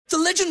The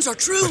legends are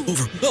true.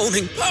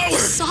 Overwhelming power!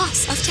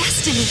 Sauce of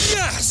destiny.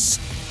 Yes!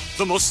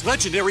 The most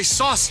legendary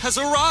sauce has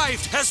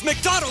arrived as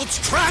McDonald's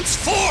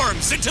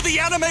transforms into the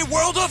anime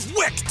world of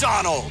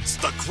WickDonald's.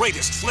 The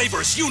greatest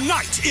flavors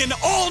unite in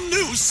all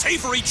new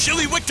savory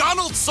chili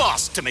McDonald's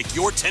sauce to make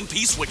your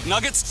 10-piece Wick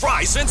Nuggets,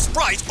 fries, and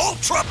Sprite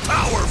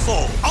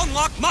ultra-powerful.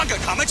 Unlock manga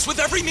comics with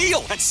every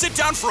meal and sit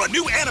down for a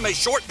new anime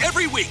short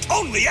every week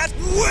only at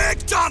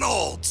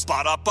WickDonald's.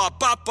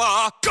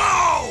 Ba-da-ba-ba-ba,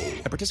 go!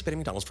 At participating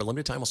McDonald's for a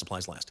limited time while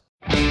supplies last.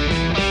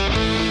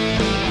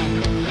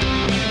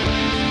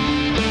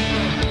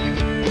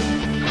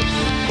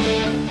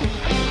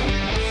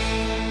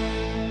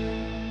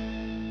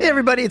 Hey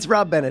everybody, it's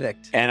Rob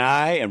Benedict. And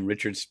I am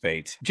Richard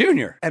Spate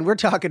Jr. And we're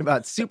talking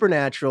about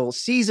Supernatural,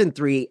 Season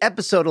 3,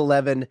 Episode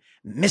 11,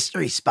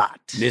 Mystery Spot.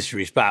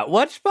 Mystery spot.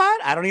 What spot?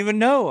 I don't even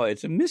know.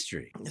 It's a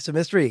mystery. It's a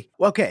mystery.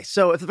 Okay,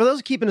 so for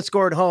those keeping a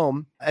score at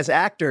home, as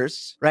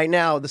actors, right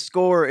now, the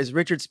score is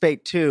Richard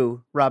Spate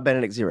 2, Rob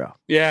Benedict 0.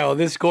 Yeah, well,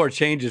 this score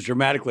changes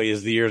dramatically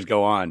as the years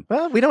go on.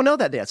 Well, we don't know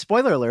that yet.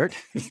 Spoiler alert.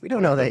 We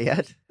don't know that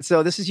yet.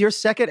 So this is your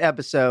second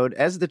episode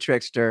as the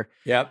Trickster.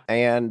 Yep.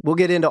 And we'll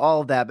get into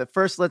all of that. But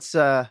first, let's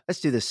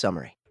do this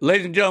summary.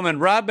 Ladies and gentlemen,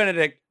 Rob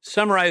Benedict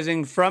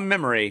summarizing from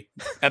memory,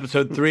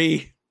 episode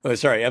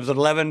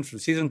 11 from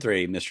season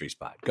 3, Mystery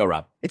Spot. Go,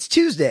 Rob. It's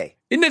Tuesday.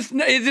 It's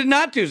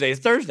not Tuesday. It's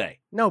Thursday.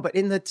 No, but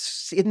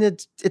it's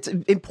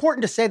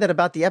important to say that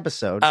about the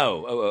episode.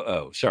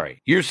 Oh,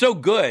 sorry. You're so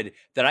good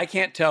that I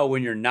can't tell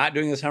when you're not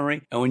doing a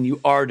summary and when you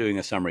are doing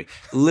a summary.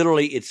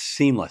 Literally, it's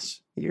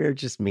seamless. You're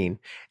just mean.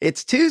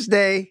 It's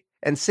Tuesday,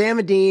 and Sam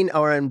and Dean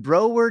are in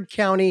Broward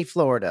County,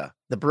 Florida.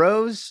 The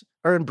Bros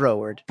are in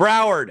Broward.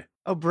 Broward.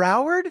 Oh,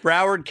 Broward?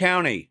 Broward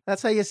County.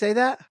 That's how you say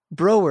that?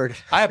 Broward.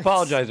 I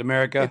apologize,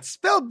 America. It's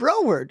spelled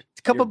Broward. It's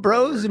a couple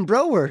bros in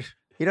Broward.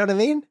 You know what I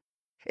mean?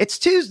 It's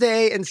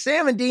Tuesday, and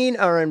Sam and Dean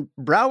are in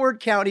Broward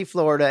County,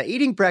 Florida,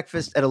 eating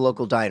breakfast at a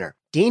local diner.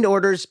 Dean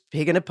orders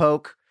pig in a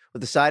poke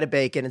with a side of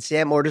bacon, and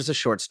Sam orders a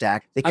short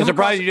stack. I'm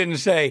surprised you didn't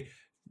say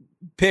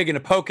pig in a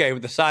poke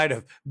with a side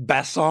of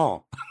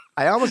basson.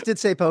 I almost did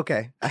say poke,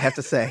 I have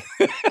to say.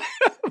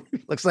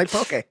 Looks like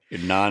poke.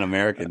 You're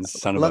non-American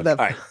son of Love a... that.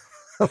 All right.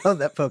 I love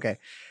that poke.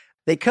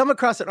 They come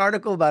across an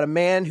article about a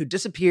man who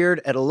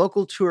disappeared at a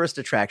local tourist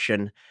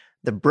attraction,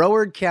 the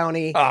Broward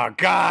County. Oh,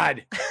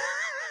 God.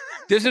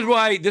 This is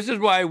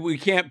why we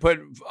can't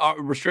put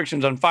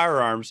restrictions on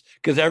firearms,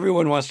 because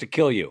everyone wants to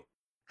kill you.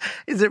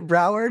 Is it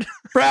Broward?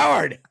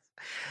 Broward.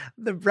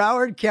 The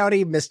Broward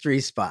County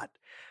Mystery Spot.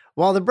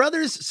 While the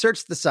brothers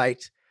search the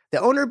site, the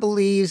owner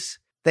believes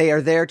they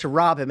are there to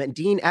rob him, and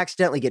Dean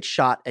accidentally gets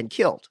shot and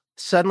killed.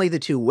 Suddenly, the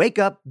two wake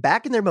up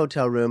back in their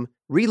motel room,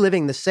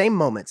 reliving the same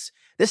moments.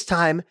 This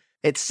time,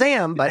 it's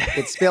Sam, but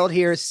it's spelled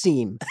here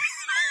Seam.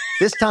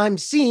 This time,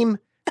 Seam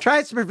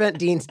tries to prevent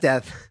Dean's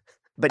death,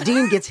 but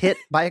Dean gets hit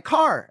by a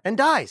car and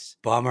dies.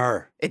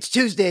 Bummer. It's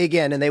Tuesday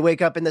again, and they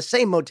wake up in the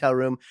same motel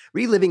room,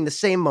 reliving the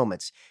same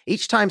moments.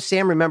 Each time,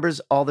 Sam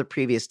remembers all the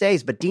previous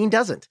days, but Dean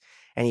doesn't,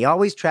 and he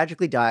always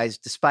tragically dies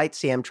despite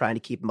Sam trying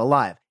to keep him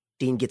alive.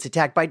 Dean gets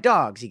attacked by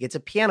dogs. He gets a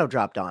piano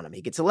dropped on him.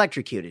 He gets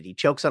electrocuted. He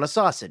chokes on a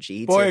sausage. He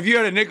eats if you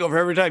had a nickel for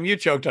every time you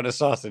choked on a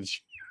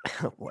sausage.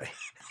 Oh, boy.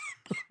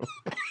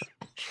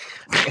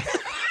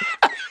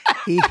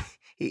 he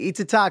eats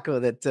a taco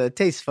that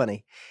tastes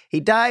funny. He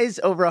dies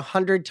over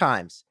 100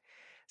 times.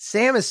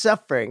 Sam is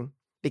suffering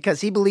because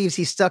he believes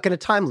he's stuck in a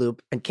time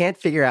loop and can't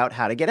figure out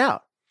how to get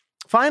out.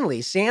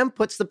 Finally, Sam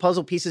puts the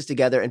puzzle pieces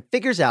together and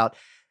figures out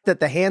that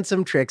the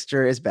handsome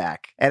trickster is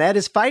back. And at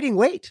his fighting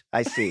weight,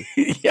 I see.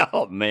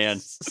 Oh,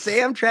 man.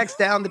 Sam tracks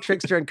down the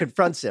trickster and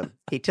confronts him.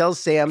 He tells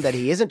Sam that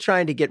he isn't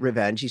trying to get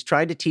revenge. He's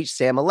trying to teach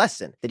Sam a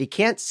lesson, that he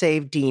can't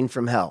save Dean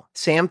from hell.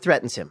 Sam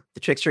threatens him. The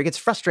trickster gets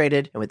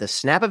frustrated and with a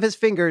snap of his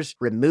fingers,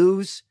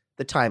 removes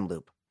the time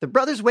loop. The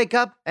brothers wake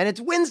up and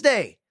it's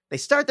Wednesday. They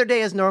start their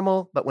day as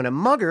normal, but when a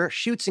mugger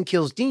shoots and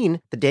kills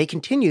Dean, the day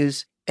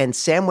continues and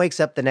Sam wakes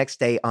up the next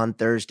day on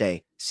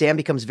Thursday. Sam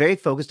becomes very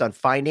focused on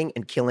finding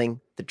and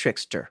killing the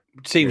trickster.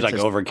 Seems like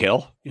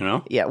overkill, you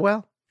know? Yeah,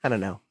 well, I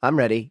don't know. I'm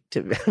ready for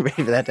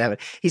that to happen.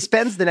 He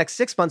spends the next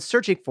 6 months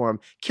searching for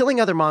him,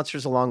 killing other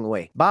monsters along the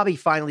way. Bobby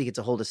finally gets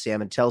a hold of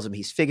Sam and tells him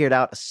he's figured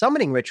out a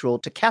summoning ritual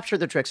to capture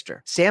the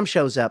trickster. Sam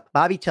shows up.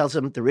 Bobby tells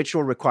him the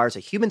ritual requires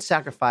a human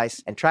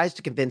sacrifice and tries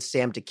to convince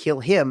Sam to kill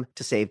him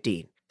to save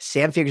Dean.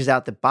 Sam figures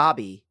out that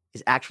Bobby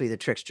is actually the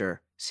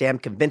trickster. Sam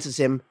convinces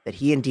him that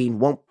he and Dean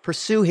won't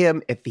pursue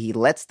him if he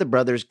lets the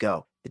brothers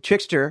go. The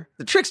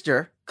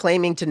trickster,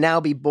 claiming to now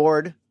be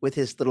bored with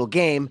his little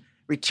game,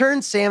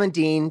 returns Sam and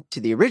Dean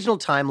to the original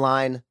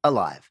timeline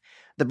alive.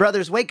 The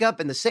brothers wake up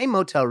in the same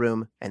motel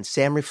room, and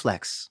Sam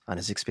reflects on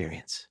his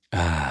experience.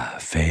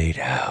 Fade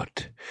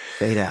out.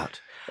 Fade out.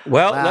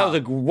 Well, Wow. That was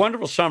a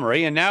wonderful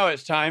summary, and now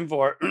it's time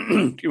for,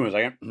 give me a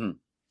second,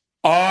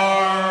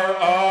 R.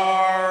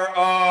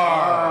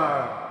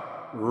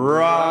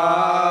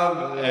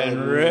 Rob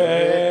and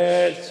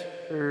Rich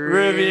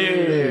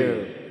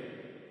Review.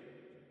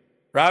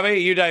 Robbie,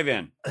 you dive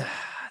in.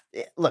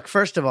 Look,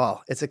 first of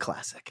all, it's a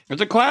classic.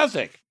 It's a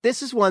classic.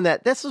 This is one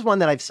that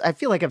I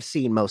feel like I've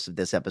seen most of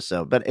this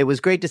episode, but it was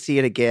great to see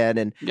it again.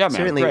 And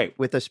certainly great.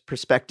 With this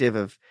perspective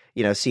of,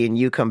 seeing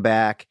you come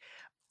back,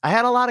 I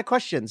had a lot of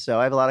questions. So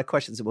I have a lot of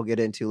questions that we'll get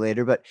into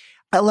later, but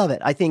I love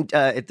it. I think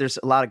there's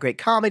a lot of great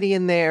comedy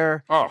in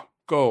there. Oh,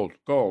 gold.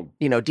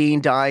 Dean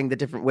dying the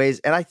different ways.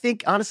 And I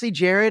think, honestly,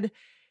 Jared,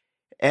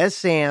 as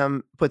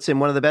Sam, puts in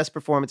one of the best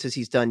performances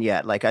he's done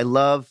yet. Like, I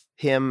love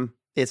him.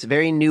 It's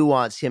very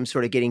nuanced, him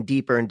sort of getting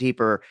deeper and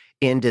deeper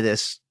into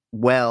this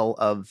well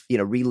of,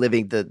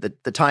 reliving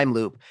the time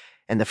loop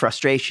and the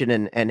frustration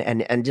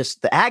and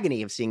just the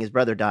agony of seeing his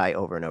brother die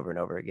over and over and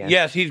over again.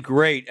 Yes, he's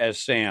great as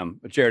Sam.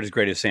 Jared is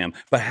great as Sam.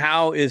 But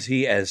how is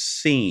he as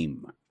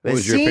Seam? What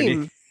was your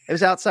opinion? It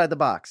was outside the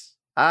box.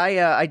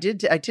 I did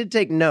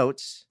take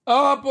notes.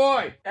 Oh,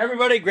 boy.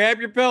 Everybody grab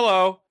your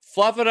pillow,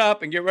 fluff it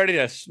up, and get ready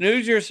to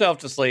snooze yourself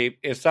to sleep.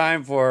 It's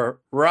time for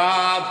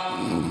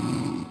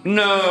Rob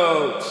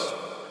Notes.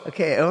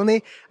 Okay,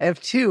 I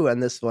have two on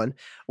this one.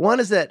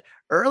 One is that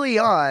early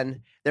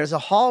on, there's a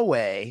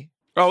hallway.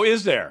 Oh,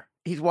 is there?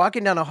 He's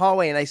walking down a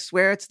hallway, and I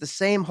swear it's the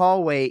same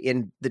hallway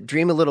in the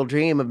Dream a Little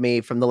Dream of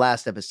Me from the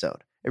last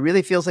episode. It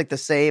really feels like the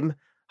same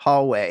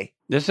hallway.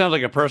 This sounds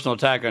like a personal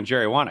attack on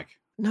Jerry Wanek.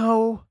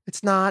 No,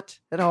 it's not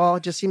at all.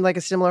 It just seemed like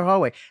a similar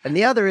hallway. And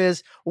the other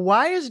is,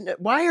 why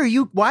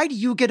do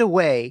you get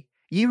away,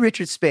 you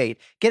Richard Spade,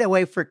 get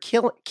away for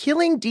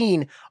killing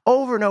Dean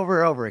over and over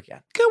and over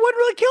again? I wasn't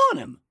really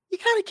killing him. You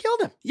kind of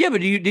killed him. Yeah,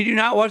 but did you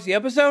not watch the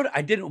episode?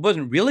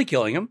 Wasn't really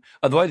killing him.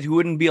 Otherwise, he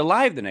wouldn't be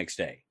alive the next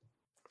day.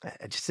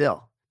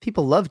 Still,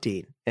 people love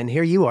Dean, and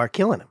here you are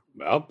killing him.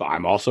 Well,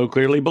 I'm also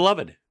clearly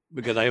beloved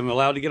because I am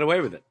allowed to get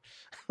away with it.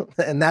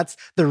 And that's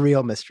the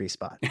real mystery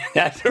spot.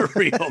 That's a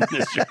real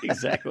mystery,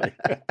 exactly.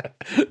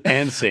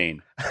 And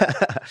scene.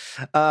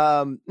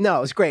 No,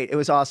 it was great. It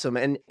was awesome.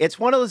 And it's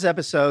one of those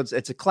episodes.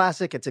 It's a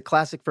classic. It's a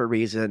classic for a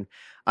reason.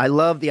 I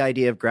love the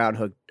idea of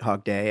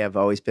Groundhog Day. I've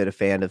always been a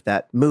fan of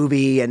that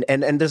movie. And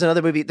there's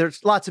another movie.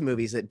 There's lots of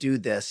movies that do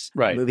this.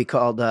 Right. A movie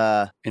called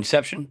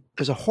Inception.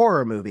 There's a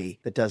horror movie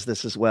that does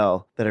this as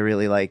well that I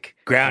really like.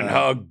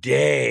 Groundhog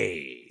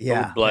Day.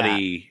 Yeah. Oh,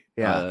 bloody.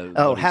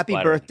 Yeah. Happy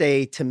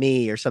birthday to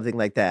me or something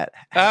like that.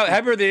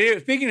 Happy birthday.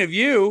 Speaking of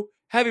you,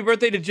 happy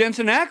birthday to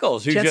Jensen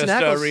Ackles, who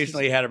just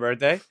recently had a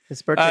birthday.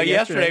 His birthday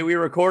yesterday. We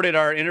recorded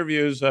our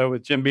interviews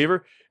with Jim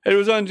Beaver. It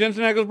was on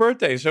Jensen Ackles'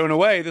 birthday. So in a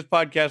way, this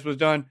podcast was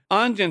done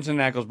on Jensen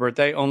Ackles'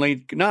 birthday,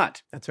 only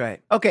not. That's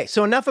right. Okay,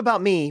 so enough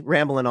about me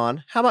rambling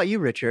on. How about you,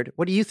 Richard?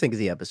 What do you think of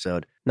the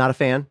episode? Not a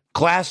fan?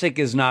 Classic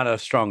is not a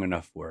strong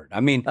enough word.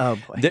 I mean, oh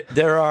boy.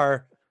 There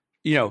are,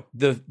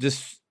 the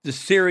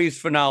series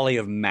finale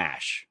of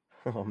MASH.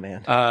 Oh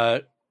man.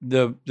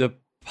 The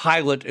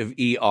pilot of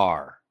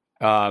ER.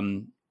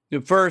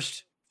 The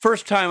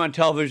first time on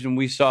television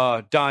we saw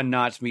Don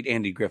Knotts meet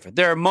Andy Griffith.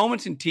 There are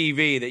moments in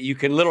TV that you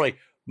can literally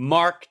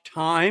mark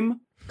time.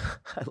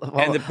 I love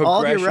and the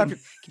progression. Can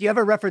you have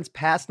a reference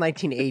past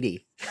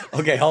 1980?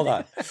 Okay, hold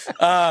on.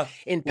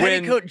 In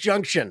Petticoat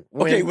Junction.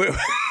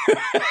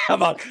 How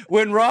about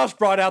when Ross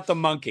brought out the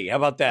monkey? How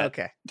about that?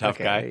 Okay. Tough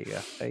guy. There you go.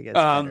 I guess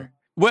better.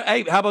 Well,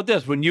 hey, how about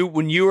this? When you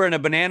were in a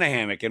banana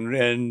hammock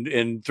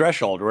in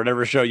Threshold or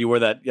whatever show you wore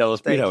that yellow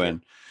Speedo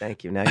in.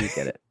 Thank you. Now you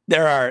get it.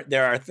 There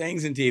are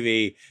things in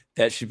TV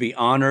that should be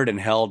honored and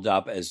held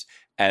up as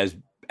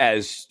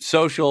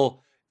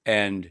social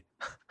and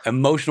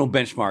emotional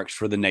benchmarks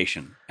for the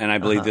nation. And I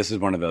believe this is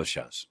one of those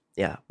shows.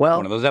 Yeah. Well,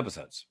 one of those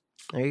episodes.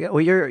 There you go.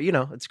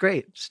 Well, it's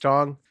great.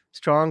 Strong,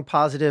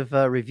 positive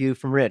review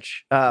from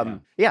Rich.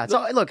 Yeah.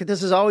 So look,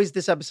 this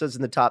episode's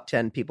in the top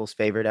 10 people's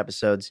favorite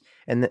episodes,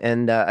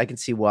 and I can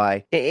see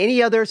why.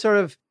 Any other sort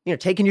of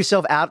taking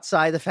yourself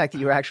outside the fact that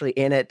you were actually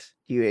in it?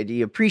 Do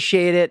you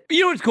appreciate it?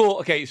 You know what's cool?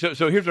 Okay, so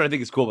here's what I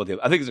think is cool about it.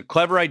 I think it's a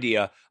clever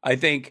idea. I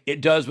think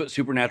it does what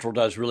Supernatural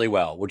does really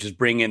well, which is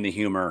bring in the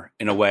humor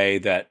in a way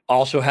that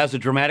also has a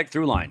dramatic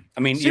through line. I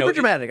mean, super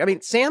dramatic. I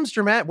mean, Sam's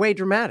way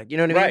dramatic. You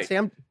know what I mean? Right.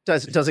 Sam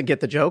doesn't get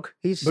the joke.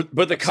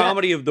 But the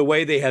comedy of the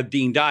way they have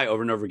Dean die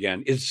over and over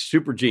again is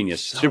super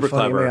genius, super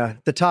funny, clever. Yeah.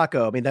 The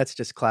taco. I mean, that's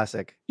just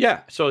classic. Yeah.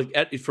 So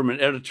from an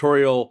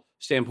editorial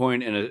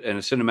standpoint and a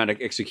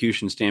cinematic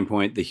execution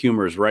standpoint, the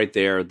humor is right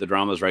there. The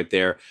drama is right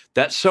there.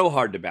 That's so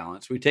hard to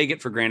balance. We take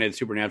it for granted.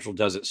 Supernatural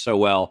does it so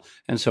well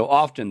and so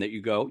often that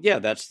you go, yeah,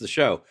 that's the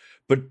show.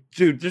 But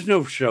dude, there's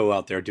no show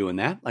out there doing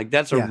that. Like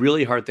that's a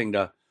really hard thing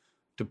to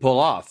pull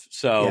off.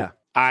 So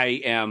I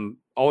am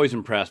always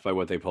impressed by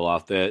what they pull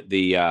off.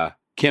 The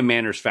Kim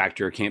Manners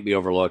factor can't be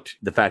overlooked.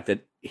 The fact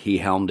that he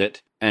helmed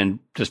it. And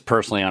just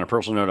personally, on a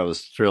personal note, I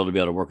was thrilled to be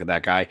able to work with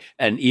that guy,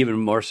 and even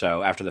more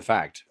so after the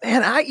fact.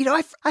 And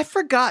I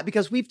forgot,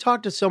 because we've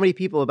talked to so many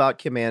people about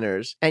Kim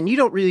Manners, and you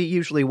don't really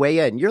usually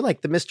weigh in. You're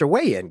like the Mr.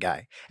 Weigh-In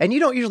guy, and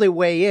you don't usually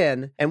weigh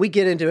in. And we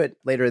get into it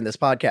later in this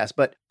podcast,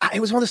 but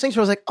it was one of those things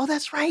where I was like, "Oh,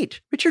 that's right,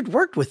 Richard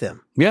worked with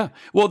him." Yeah.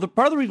 Well, the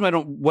part of the reason I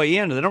don't weigh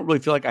in is I don't really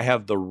feel like I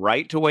have the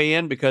right to weigh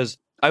in, because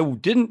I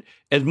didn't,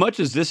 as much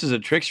as this is a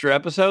Trickster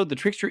episode, the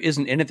Trickster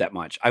isn't in it that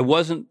much. I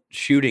wasn't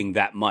shooting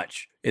that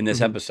much in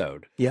this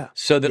episode. Yeah.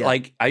 So that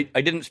like, I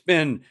didn't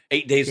spend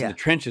 8 days in Yeah. the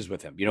trenches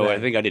with him. You know, I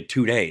think I did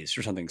 2 days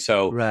or something.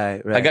 So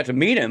Right. I got to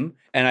meet him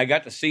and I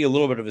got to see a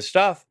little bit of his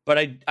stuff, but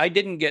I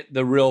didn't get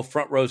the real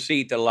front row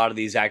seat that a lot of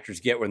these actors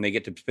get when they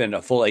get to spend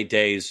a full 8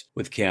 days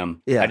with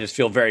Kim. Yeah. I just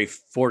feel very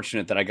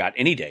fortunate that I got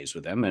any days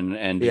with him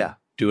and Yeah.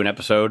 do an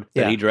episode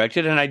that Yeah. he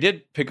directed. And I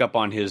did pick up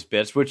on his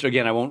bits, which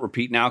again, I won't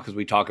repeat now because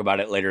we talk about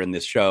it later in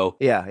this show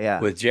Yeah.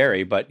 with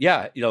Jerry. But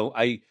yeah, you know,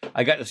 I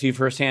got to see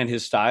firsthand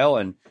his style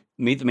and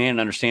meet the man and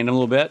understand him a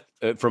little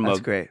bit from That's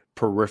a great.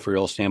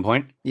 peripheral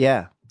standpoint.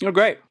 Yeah. You know,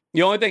 great.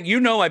 The only thing, you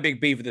know, my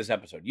big beef with this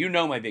episode, you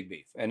know, my big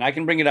beef, and I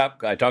can bring it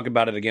up. I talk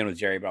about it again with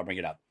Jerry, but I'll bring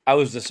it up. I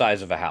was the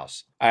size of a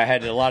house. I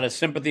had a lot of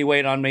sympathy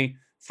weight on me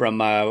from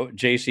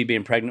JC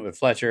being pregnant with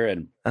Fletcher,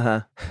 and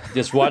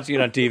just watching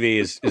it on TV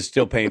is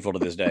still painful to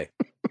this day.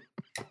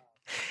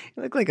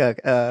 You look like a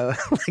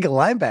like a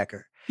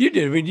linebacker. You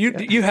did. I mean,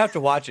 you have to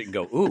watch it and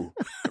go, ooh,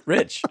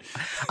 Rich.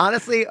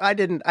 Honestly, I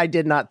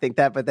did not think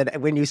that, but then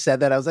when you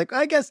said that, I was like,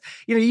 I guess,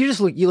 you know,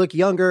 you look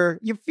younger.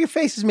 Your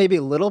face is maybe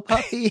a little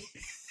puffy.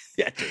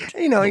 Yeah, dude.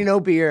 you know,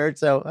 beard.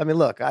 So, I mean,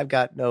 look, I've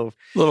got no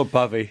Little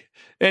puffy.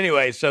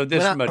 Anyway, so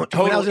this When from I- a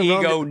when I was total in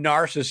ego,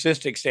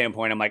 narcissistic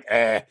standpoint, I'm like,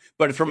 eh.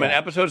 But from an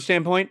episode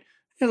standpoint,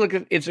 hey, look,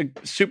 it's a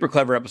super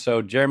clever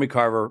episode. Jeremy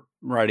Carver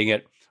writing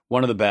it,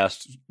 one of the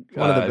best.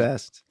 one of the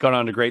best. Gone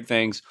on to great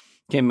things.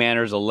 Kim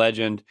Manners, a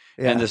legend.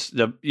 Yeah. And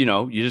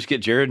you just get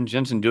Jared and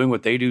Jensen doing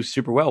what they do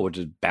super well, which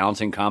is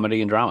balancing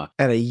comedy and drama.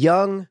 And a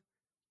young,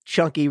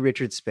 chunky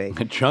Richard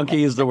Spade.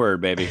 Chunky is the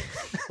word, baby.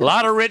 A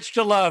lot of Rich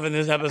to love in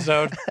this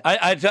episode.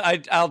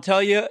 I'll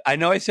tell you, I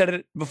know I said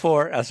it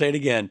before. I'll say it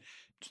again.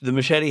 The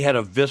Machete had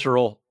a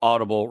visceral,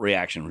 audible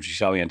reaction when she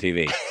saw me on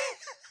TV.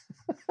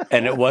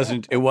 And it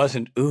wasn't,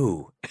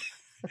 ooh.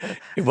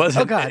 It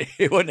wasn't, Oh, God.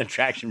 It wasn't a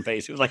traction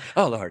face. It was like,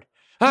 oh, Lord.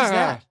 Who's All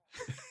that?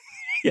 right.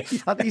 Yeah.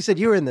 I thought you said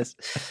you were in this.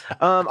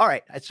 All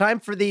right. It's time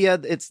for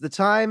it's the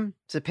time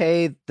to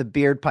pay the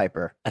beard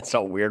piper. That's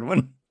a weird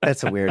one.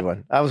 That's a weird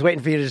one. I was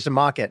waiting for you just to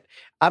mock it.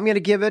 I'm going to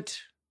give it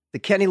the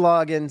Kenny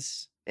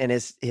Loggins, and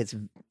it's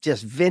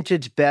just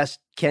vintage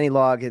best Kenny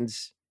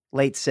Loggins,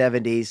 late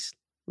 70s,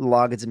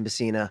 Loggins and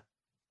Messina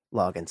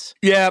Loggins.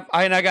 Yeah,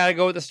 I got to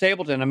go with the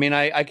Stapleton. I mean,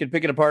 I could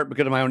pick it apart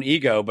because of my own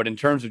ego, but in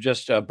terms of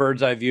just a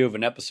bird's eye view of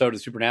an episode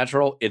of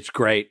Supernatural, it's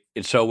great.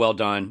 It's so well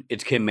done.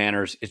 It's Kim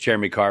Manners. It's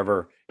Jeremy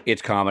Carver.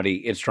 It's comedy.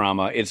 It's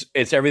drama.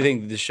 It's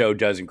everything the show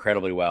does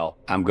incredibly well.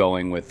 I'm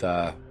going with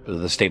the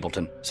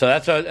Stapleton. So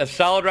that's a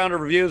solid round of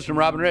reviews from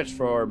Rob and Rich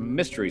for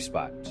Mystery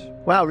Spot.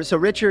 Wow. So,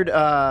 Richard,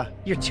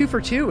 you're 2 for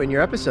 2 in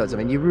your episodes. I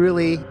mean, you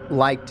really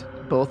liked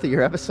both of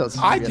your episoades.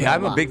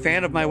 I'm a big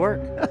fan of my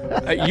work.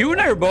 You and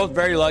I are both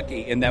very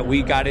lucky in that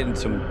we got in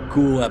some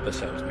cool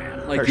episodes,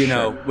 man. Like, For you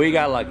know, sure. we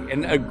got lucky.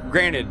 And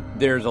granted,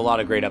 there's a lot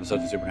of great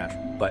episodes of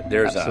Supernatural, but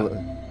there's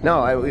Absolutely.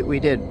 No, we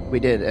did.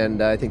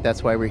 And I think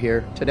that's why we're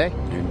here today.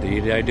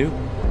 Indeed, I do.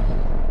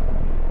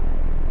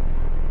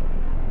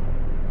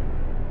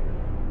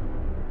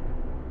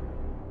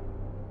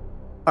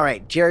 All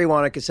right, Jerry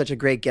Wanek is such a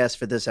great guest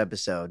for this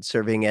episode,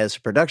 serving as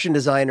production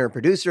designer and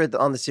producer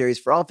on the series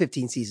for all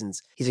 15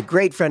 seasons. He's a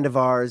great friend of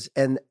ours,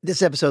 and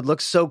this episode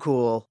looks so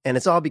cool, and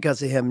it's all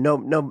because of him.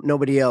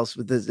 Nobody else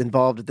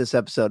involved with this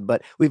episode,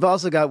 but we've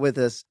also got with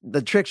us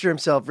the trickster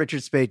himself,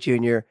 Richard Spade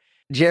Jr.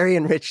 Jerry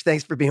and Rich,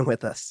 thanks for being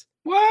with us.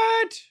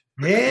 What?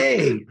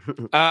 Hey,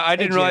 I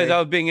didn't realize Jerry. I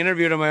was being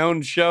interviewed on my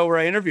own show where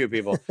I interview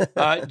people.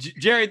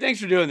 Jerry, thanks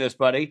for doing this,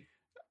 buddy.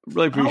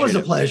 Really appreciate always a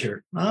it.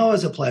 pleasure.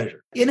 Always a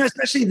pleasure. You know,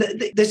 especially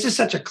this is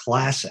such a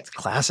classic.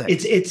 Classic.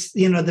 It's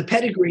the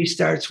pedigree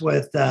starts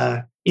with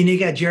you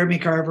got Jeremy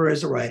Carver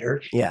as a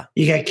writer. Yeah.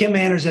 You got Kim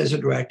Manners as a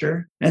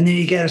director, and then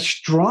you get a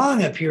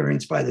strong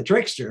appearance by the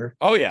trickster.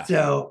 Oh, yeah.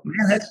 So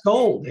man, that's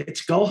gold.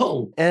 It's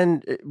gold.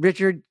 And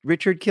Richard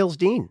kills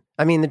Dean.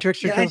 I mean, the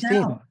trickster Yeah, I kills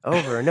Dean know.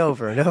 over and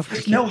over and over.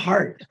 There's no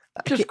heart.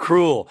 Just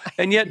cruel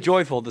and yet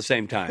joyful at the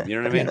same time. You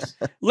know what I mean? Yes.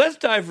 Let's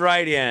dive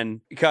right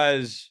in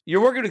because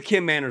you're working with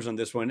Kim Manners on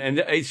this one.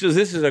 And so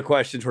this is a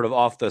question sort of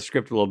off the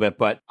script a little bit,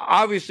 but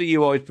obviously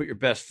you always put your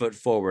best foot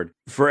forward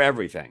for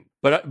everything.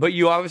 But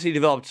you obviously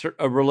developed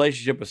a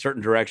relationship with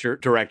certain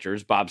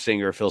directors, Bob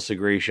Singer, Phil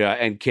Segresha,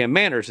 and Kim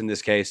Manners in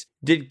this case.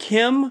 Did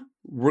Kim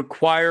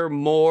require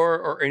more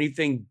or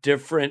anything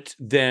different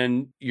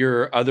than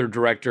your other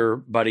director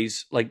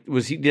buddies? Like,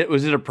 was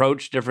his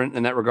approach different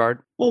in that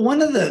regard? Well,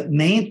 one of the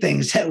main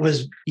things that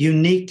was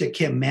unique to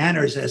Kim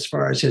Manners as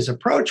far as his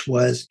approach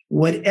was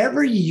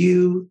whatever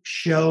you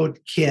showed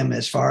Kim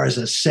as far as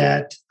a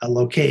set, a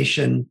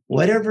location,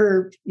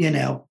 whatever,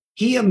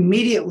 he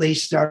immediately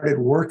started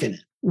working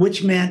it,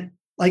 which meant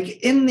like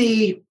in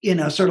the,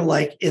 sort of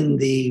like in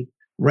the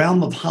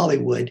realm of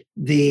Hollywood,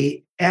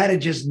 the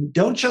adage is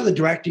don't show the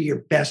director your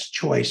best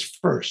choice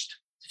first.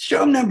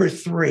 Show him number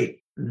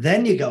 3.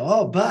 Then you go,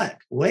 oh, but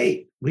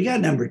wait, we got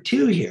number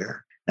 2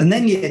 here. And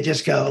then you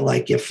just go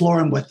like you floor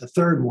him with the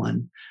third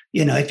one.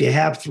 If you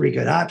have 3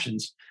 good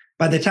options,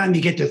 by the time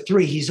you get to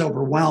 3, he's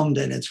overwhelmed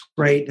and it's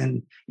great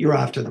and you're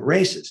off to the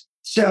races.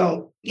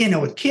 So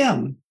with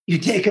Kim, you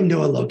take him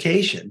to a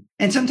location,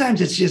 and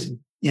sometimes it's just,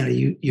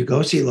 you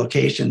go see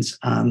locations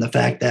on the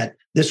fact that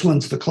this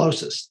one's the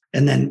closest,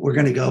 and then we're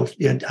going to go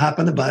hop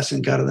on the bus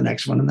and go to the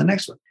next one and the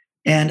next one.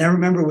 And I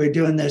remember we were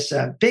doing this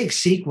big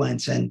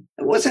sequence, and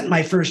it wasn't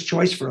my first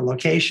choice for a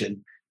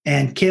location.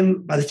 And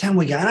Kim, by the time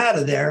we got out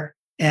of there,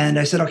 and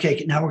I said,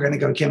 okay, now we're going to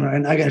go, Kim,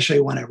 and I'm going to show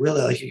you one I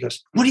really like. He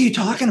goes, what are you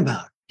talking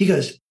about? He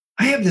goes,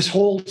 I have this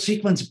whole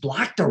sequence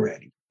blocked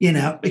already,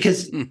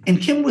 because,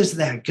 and Kim was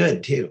that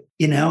good too,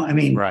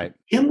 right.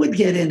 Kim would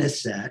get in a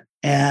set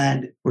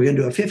and we're going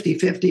to do a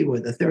 50-50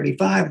 with a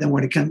 35. Then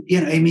we're going to come,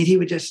 he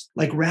would just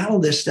like rattle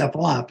this stuff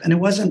off. And it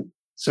wasn't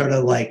sort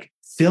of like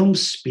film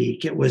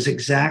speak. It was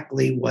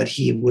exactly what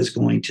he was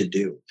going to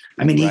do.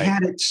 He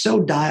had it so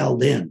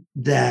dialed in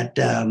that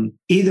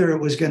either it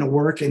was going to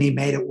work and he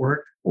made it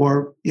work,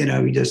 or,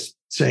 he just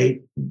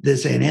say,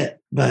 this ain't it.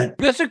 But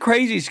that's a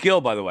crazy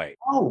skill, by the way.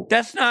 Oh,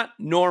 that's not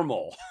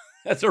normal.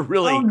 That's a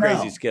really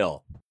crazy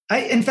skill.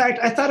 In fact,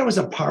 I thought it was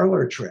a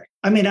parlor trick.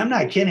 I'm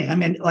not kidding.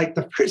 Like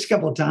the first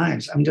couple of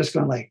times, I'm just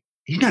going like,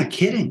 you're not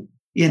kidding,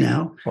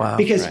 Wow.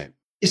 Because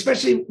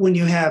especially when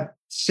you have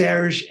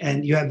Serge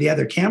and you have the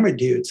other camera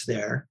dudes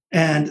there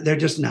and they're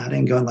just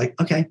nodding, going like,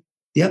 okay,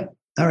 yep.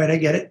 All right. I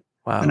get it.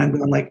 Wow. And I'm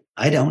going like,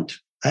 I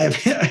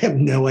have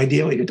no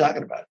idea what you're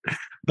talking about.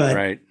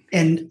 But,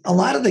 and a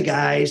lot of the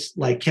guys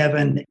like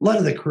Kevin, a lot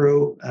of the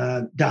crew,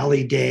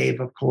 Dolly,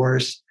 Dave, of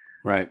course,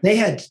 right. They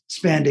had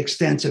spent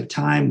extensive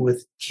time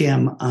with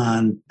Kim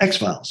on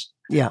X-Files.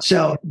 Yeah.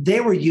 So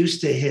they were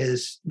used to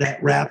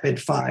that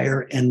rapid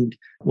fire and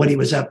what he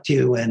was up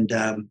to and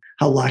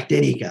how locked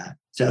in he got.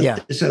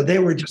 So they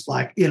were just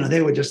like,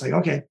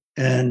 okay.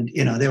 And,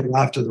 they were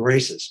off to the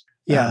races.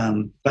 Yeah.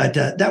 But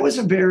that was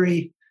a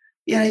very,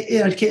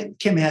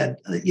 Kim had,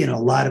 a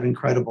lot of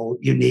incredible,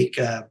 unique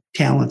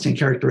talents and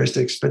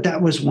characteristics, but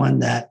that was one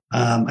that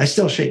I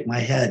still shake my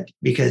head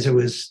because it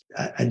was,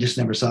 I just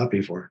never saw it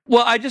before.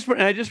 Well, I just want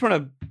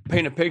to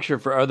paint a picture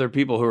for other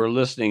people who are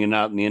listening and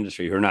not in the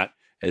industry, who are not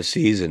as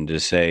seasoned to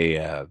say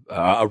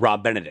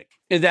Rob Benedict,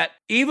 is that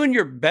even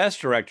your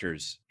best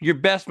directors, your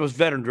best, most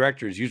veteran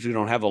directors usually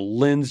don't have a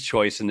lens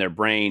choice in their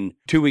brain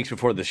 2 weeks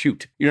before the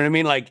shoot. You know what I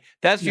mean? Like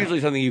that's usually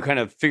something you kind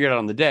of figured out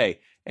on the day.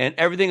 And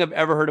everything I've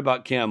ever heard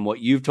about Kim, what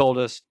you've told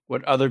us,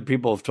 what other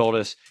people have told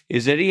us,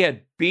 is that he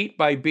had beat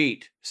by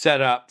beat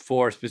set up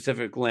for a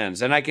specific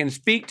lens. And I can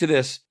speak to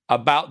this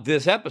about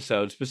this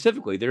episode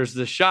specifically. There's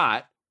the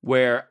shot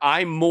where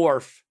I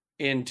morph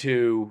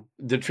into,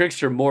 the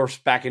trickster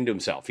morphs back into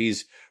himself.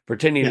 He's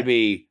pretending to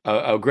be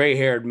a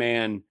gray-haired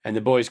man, and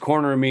the boys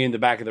corner me in the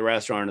back of the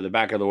restaurant or the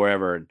back of the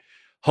wherever and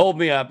hold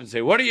me up and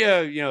say, what are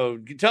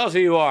you, tell us who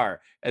you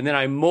are. And then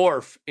I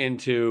morph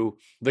into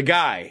the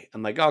guy.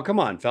 I'm like, oh, come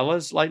on,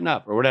 fellas, lighten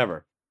up or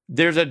whatever.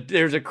 There's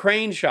a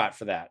crane shot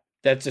for that.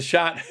 That's a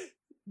shot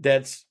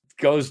that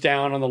goes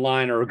down on the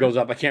line or goes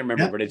up. I can't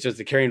remember, but it's just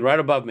the crane right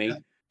above me.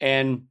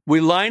 And we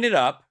line it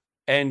up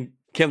and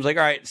Kim's like,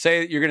 all right,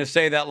 you're going to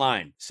say that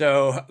line.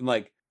 So I'm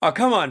like, oh,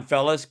 come on,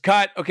 fellas,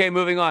 cut. Okay,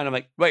 moving on. I'm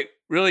like, wait,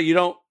 really? You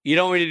don't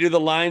want me to do the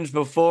lines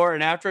before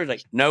and after? He's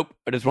like, nope,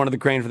 I just wanted the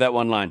crane for that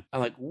one line. I'm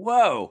like,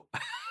 whoa.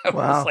 I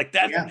was like,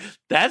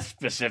 that's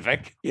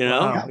specific,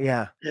 Wow.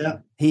 Yeah.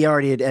 He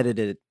already had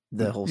edited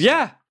the whole scene.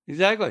 Yeah,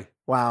 exactly.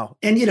 Wow.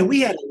 And,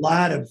 we had a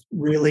lot of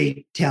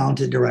really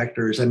talented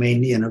directors.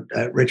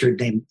 Richard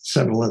named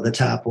several of the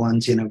top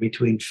ones,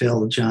 between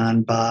Phil,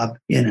 John, Bob,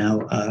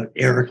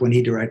 Eric when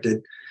he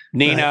directed.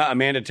 Nina,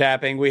 Amanda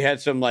Tapping. We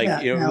had some we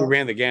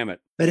ran the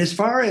gamut. But as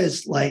far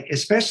as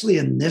especially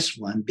in this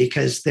one,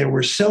 because there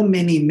were so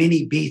many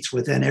mini beats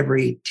within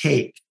every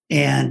take,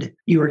 and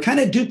you were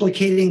kind of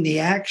duplicating the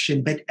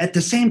action, but at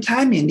the same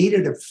time, you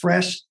needed a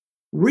fresh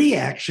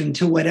reaction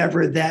to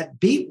whatever that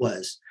beat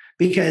was.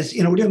 Because,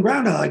 we're doing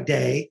Groundhog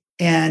Day,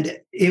 and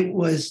it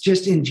was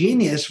just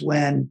ingenious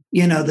when,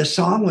 the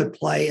song would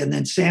play and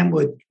then Sam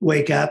would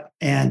wake up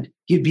and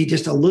you'd be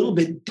just a little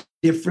bit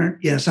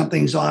different,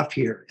 something's off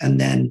here. And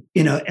then,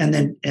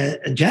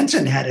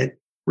 Jensen had it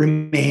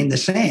remain the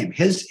same.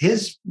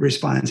 His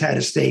response had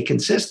to stay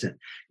consistent.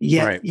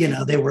 Yet,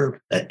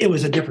 it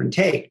was a different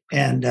take.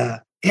 And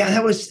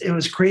it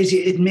was crazy.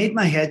 It made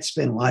my head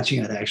spin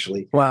watching it,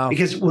 actually. Wow.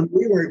 Because when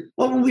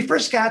we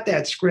first got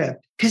that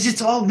script, because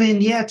it's all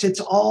vignettes, it's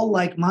all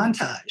like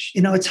montage,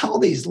 it's all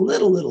these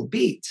little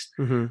beats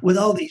with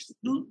all these,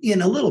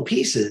 little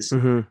pieces.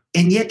 And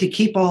yet to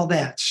keep all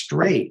that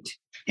straight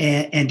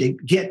and to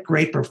get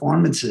great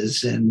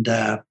performances. And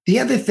the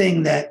other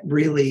thing that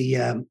really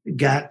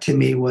got to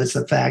me was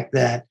the fact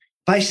that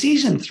by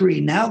season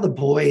 3, now the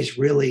boys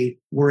really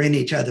were in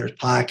each other's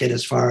pocket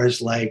as far as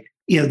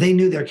they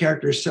knew their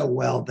characters so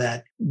well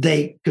that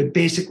they could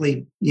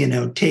basically,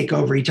 take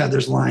over each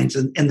other's lines,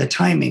 and the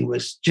timing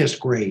was just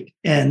great.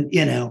 And,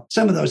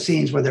 some of those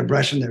scenes where they're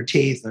brushing their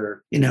teeth,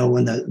 or,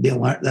 when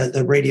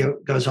the radio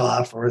goes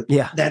off, or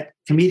that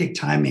comedic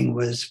timing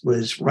was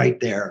right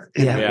there.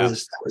 And it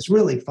was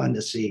really fun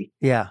to see.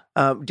 Yeah.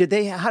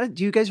 Do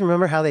you guys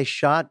remember how they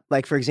shot?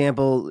 Like, for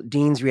example,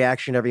 Dean's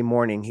reaction every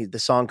morning, the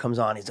song comes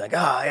on, he's like,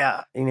 oh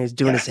yeah. And he's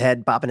doing his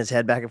head, bopping his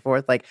head back and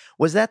forth. Like,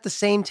 was that the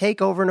same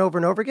take over and over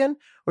and over again?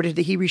 Or did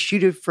he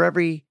reshoot it for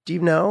every, do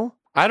you know?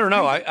 I don't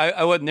know.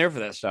 I wasn't there for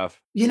that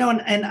stuff.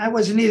 And I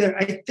wasn't either.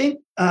 I think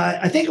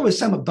it was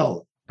some of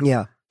both.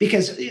 Yeah.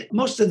 Because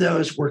most of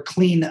those were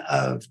clean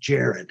of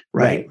Jared,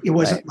 right? It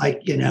wasn't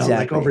like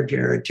over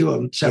Jared to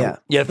him. So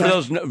for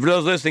those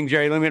listening,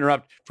 Jerry, let me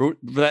interrupt for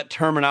that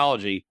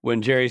terminology.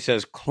 When Jerry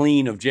says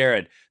clean of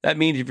Jared, that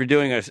means if you're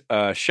doing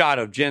a shot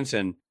of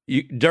Jensen,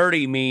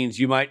 dirty means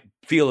you might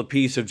feel a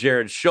piece of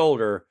Jared's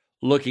shoulder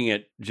looking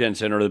at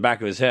Jensen or the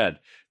back of his head.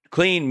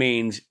 Clean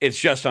means it's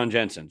just on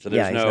Jensen. So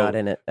there's he's not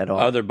in it at all.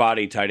 Other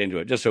body tied into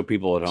it, just so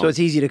people at home. So it's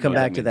easy to come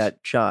back to that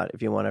shot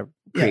if you want to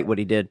create what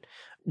he did.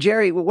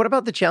 Jerry, what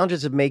about the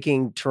challenges of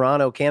making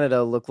Toronto,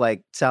 Canada look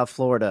like South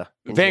Florida?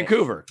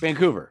 Vancouver.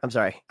 I'm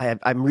sorry.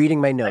 I'm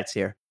reading my notes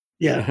here.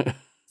 Yeah.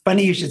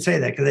 Funny you should say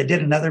that, because I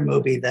did another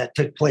movie that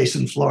took place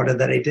in Florida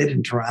that I did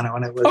in Toronto,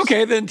 and it was...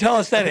 Okay, then tell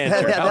us that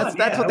answer.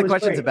 That's what the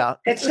question's about.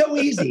 It's so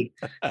easy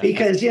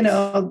because,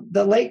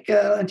 the Lake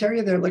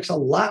Ontario there looks a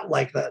lot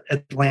like the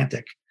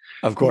Atlantic.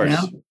 Of course.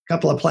 A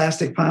couple of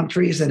plastic palm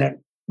trees, and it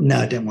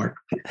didn't work.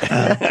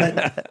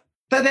 But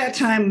by that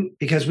time,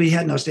 because we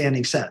had no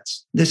standing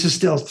sets, this is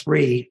still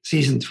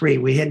season 3.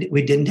 We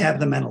didn't have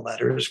the mental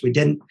letters. We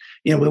didn't,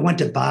 we went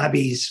to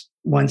Bobby's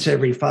once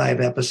every 5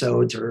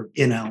 episodes, or,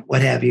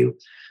 what have you.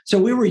 So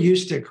we were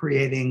used to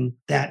creating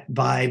that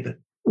vibe,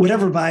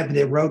 whatever vibe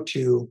they wrote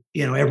to,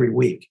 every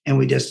week.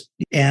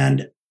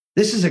 And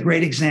this is a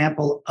great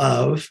example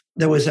of,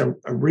 there was a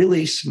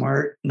really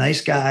smart,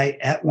 nice guy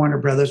at Warner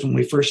Brothers when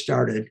we first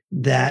started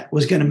that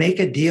was going to make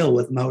a deal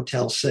with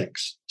Motel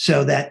 6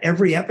 so that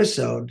every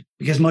episode,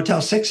 because Motel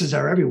 6s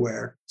are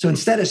everywhere. So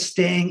instead of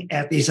staying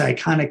at these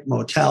iconic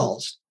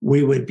motels,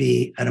 we would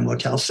be at a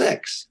Motel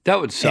 6. That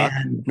would suck.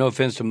 No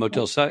offense to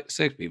Motel 6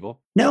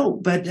 people. No,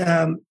 but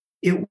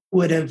it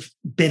would have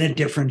been a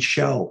different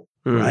show,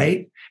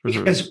 right?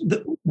 Because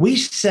we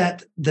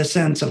set the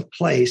sense of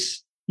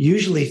place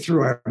usually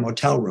through our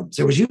motel rooms.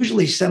 There was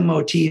usually some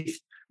motif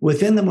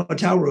within the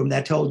motel room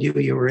that told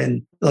you were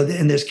in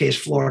this case,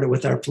 Florida,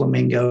 with our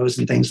flamingos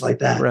and things like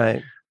that.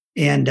 Right.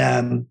 And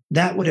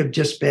that would have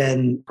just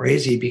been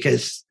crazy,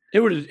 because it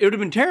would have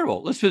been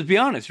terrible. Let's just be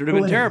honest. It would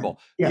have been terrible.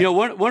 Yeah.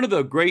 One of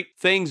the great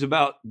things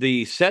about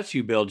the sets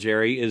you build,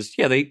 Jerry, is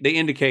they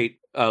indicate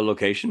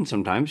location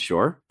sometimes,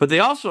 sure, but they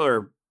also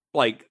are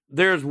like,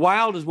 they're as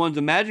wild as one's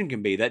imagine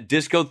can be. That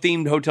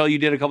disco-themed hotel you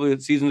did a couple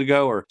of seasons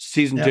ago, or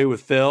season 2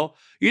 with Phil.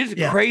 You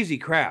did crazy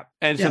crap.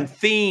 And some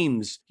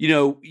themes.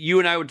 You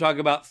and I would talk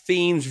about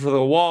themes for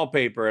the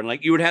wallpaper,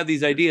 and you would have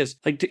these ideas.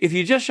 If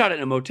you just shot it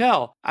in a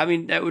motel,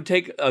 that would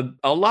take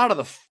a lot of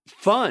the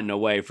fun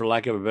away, for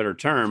lack of a better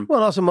term. Well,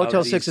 and also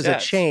Motel 6 is a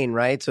chain,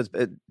 right? So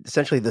it's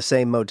essentially the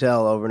same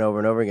motel over and over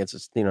and over again. So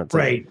it's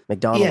right. Like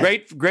McDonald's. Yeah.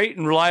 Great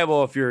and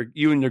reliable if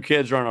you and your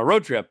kids are on a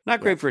road trip.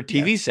 Not great for a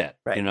TV set,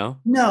 right.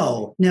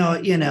 No,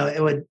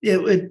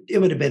 it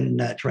would have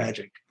been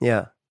tragic.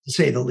 Yeah. To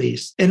say the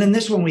least. And in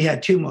this one, we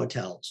had 2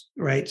 motels,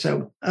 right?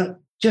 So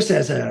just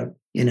as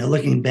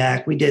looking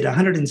back, we did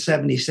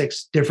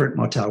 176 different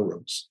motel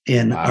rooms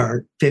in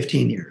our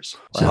 15 years.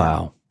 So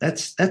wow.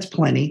 That's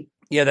plenty.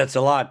 Yeah, that's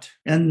a lot.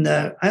 And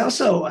I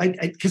also,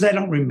 because I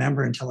don't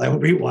remember until I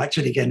would rewatch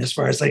it again, as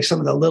far as some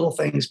of the little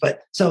things.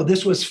 But so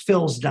this was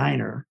Phil's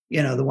Diner.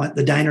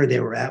 The diner they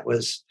were at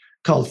was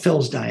called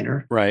Phil's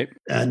Diner, right?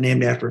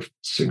 Named after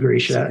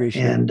Sagrisha.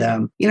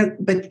 And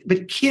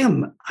but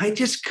Kim, I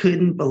just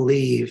couldn't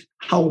believe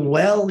how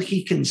well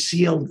he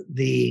concealed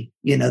the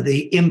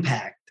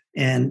impact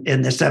and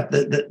the stuff,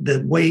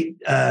 the way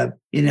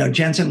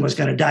Jensen was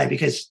going to die,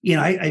 because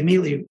I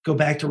immediately go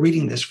back to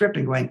reading the script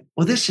and going,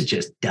 well, this is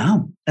just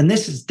dumb, and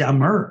this is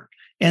dumber.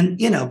 And,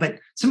 but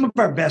some of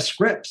our best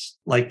scripts,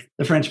 like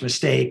The French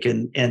Mistake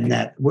and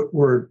that,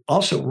 were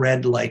also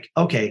read like,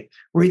 okay,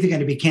 we're either going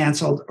to be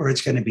canceled or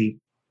it's going to be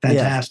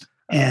fantastic.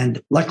 Yeah.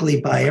 And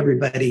luckily, by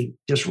everybody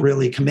just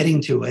really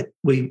committing to it,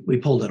 we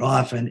pulled it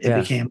off, and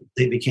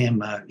they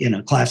became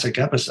classic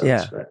episodes.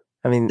 Yeah.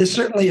 But this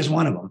certainly is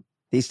one of them.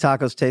 These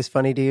tacos taste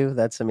funny to you?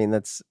 That's so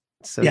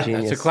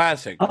genius. That's a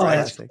classic. Oh,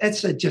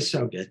 it's just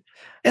so good.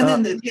 And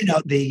then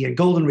the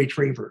golden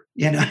retriever,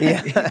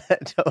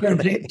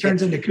 totally.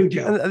 turns into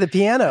Cujo. And the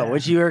piano,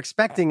 which you were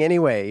expecting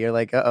anyway. You're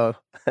like, the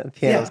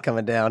piano's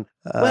coming down.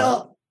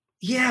 But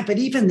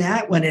even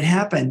that, when it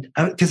happened,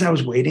 because I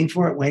was waiting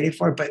for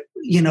it, but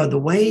the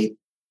way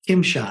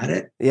Kim shot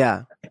it,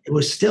 it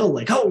was still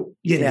like, oh,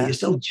 you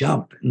still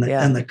jump in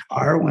the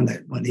car when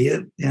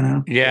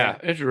Yeah,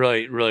 it's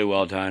really, really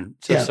well done.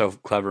 It's just so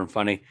clever and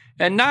funny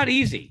and not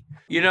easy.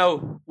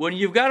 When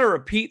you've got to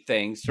repeat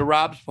things, to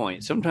Rob's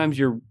point, sometimes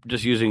you're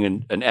just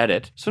using an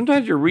edit.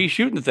 Sometimes you're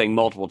reshooting the thing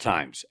multiple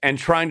times and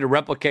trying to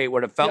replicate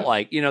what it felt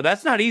like.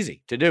 That's not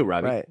easy to do,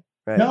 Robbie.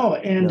 Right. No,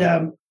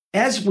 and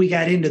as we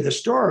got into the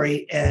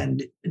story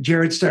and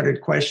Jared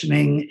started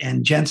questioning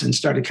and Jensen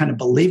started kind of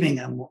believing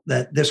him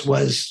that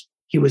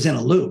he was in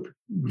a loop,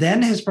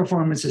 then his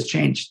performance has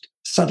changed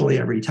subtly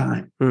every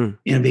time,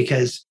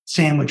 because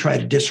Sam would try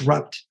to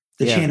disrupt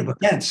the chain of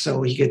events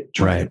so he could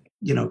try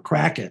to,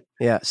 crack it.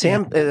 Yeah.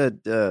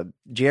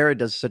 Jared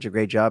does such a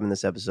great job in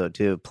this episode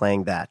too,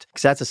 playing that.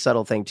 Because that's a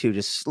subtle thing too,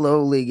 just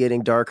slowly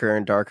getting darker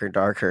and darker and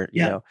darker,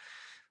 No,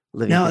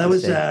 that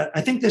was,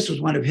 I think this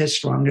was one of his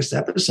strongest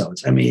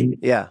episodes. I mean,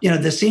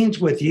 the scenes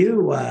with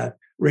you,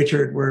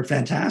 Richard, were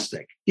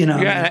fantastic.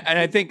 Yeah, and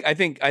I think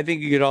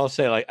you could all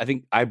say, like, I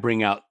think I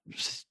bring out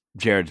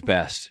Jared's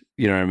best.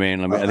 You know what I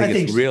mean? I think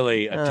it's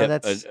really a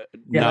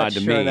nod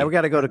to me. Now we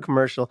got to go to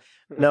commercial.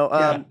 No,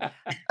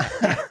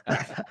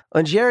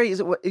 and Jerry,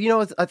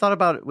 I thought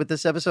about it with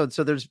this episode.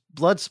 So there's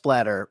blood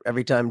splatter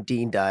every time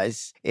Dean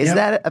dies. Is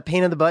that a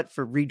pain in the butt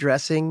for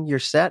redressing your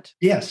set?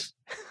 Yes,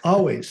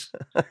 always.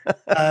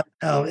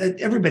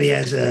 Everybody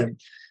has an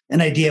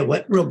idea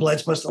what real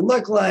blood's supposed to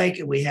look like.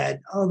 And we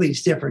had all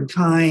these different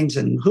kinds,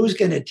 and who's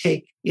going to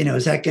take,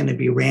 is that going to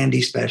be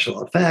Randy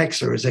special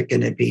effects or is it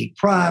going to be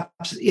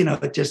props?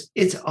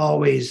 It's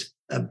always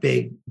a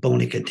big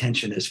bone of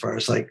contention as far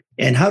as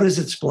and how does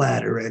it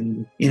splatter?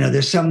 And,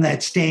 there's some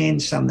that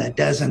stains, some that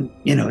doesn't,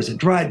 is it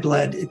dried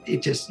blood?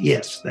 It's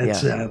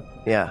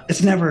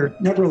never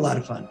a lot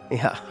of fun.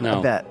 Yeah, no.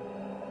 I bet.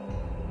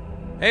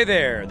 Hey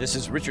there, this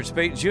is Richard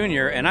Speight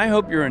Jr., and I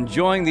hope you're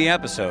enjoying the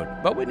episode,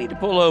 but we need to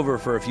pull over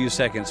for a few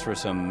seconds for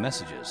some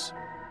messages.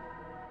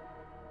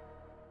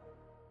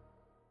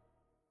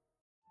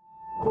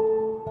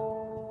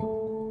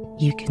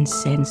 You can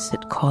sense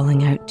it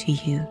calling out to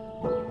you.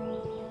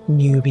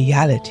 New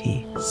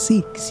reality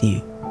seeks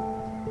you.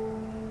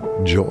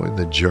 Join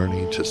the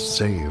journey to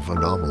save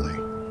Anomaly.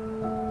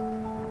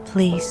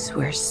 Place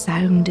where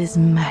sound is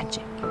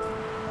magic.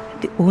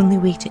 The only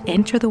way to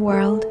enter the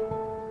world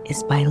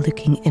is by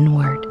looking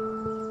inward.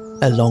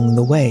 Along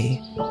the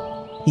way,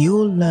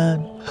 you'll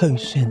learn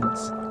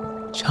potions,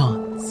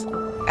 chants,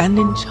 and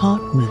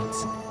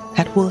enchantments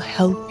that will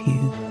help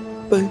you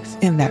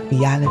both in that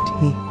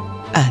reality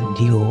and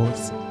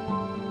yours.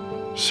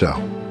 So,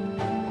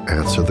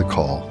 answer the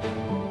call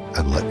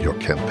and let your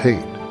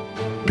campaign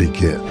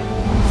begin.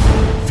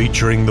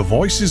 Featuring the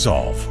voices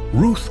of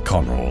Ruth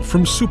Connell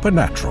from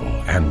Supernatural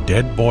and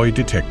Dead Boy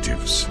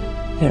Detectives.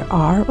 There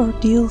are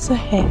ordeals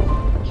ahead,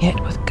 yet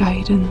with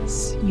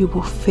guidance, you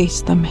will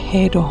face them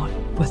head on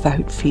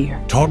without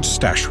fear. Todd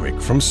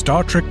Stashwick from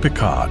Star Trek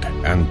Picard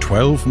and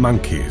 12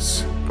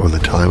 Monkeys. When the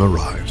time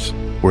arrives,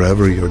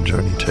 wherever your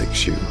journey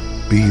takes you,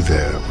 be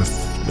there with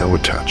no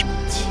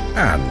attachments.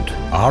 And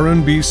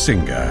R&B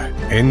singer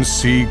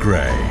N.C.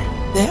 Gray.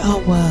 There are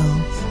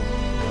worlds,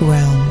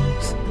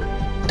 realms,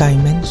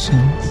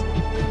 dimensions,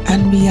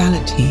 and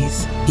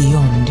realities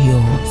beyond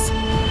yours.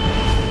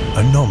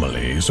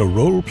 Anomaly is a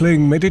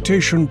role-playing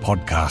meditation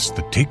podcast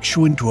that takes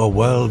you into a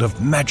world of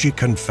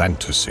magic and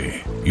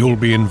fantasy. You'll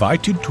be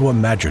invited to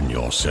imagine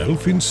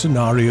yourself in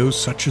scenarios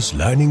such as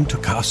learning to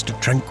cast a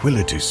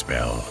tranquility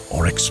spell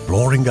or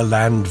exploring a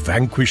land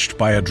vanquished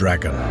by a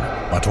dragon,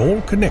 but all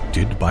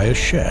connected by a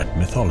shared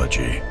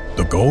mythology.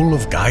 The goal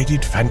of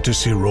guided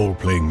fantasy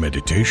role-playing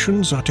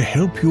meditations are to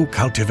help you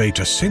cultivate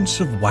a sense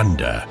of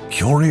wonder,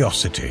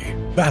 curiosity,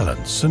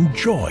 balance, and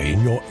joy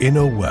in your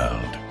inner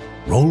world.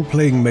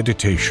 Role-playing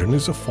meditation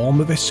is a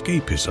form of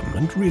escapism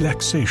and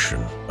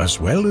relaxation, as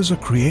well as a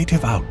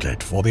creative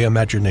outlet for the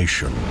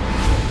imagination.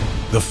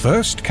 The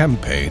first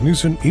campaign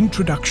is an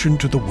introduction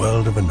to the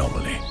world of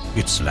Anomaly,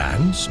 its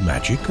lands,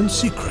 magic, and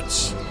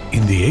secrets.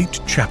 In the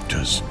 8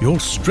 chapters, you'll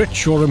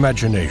stretch your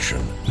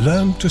imagination,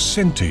 learn to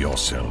center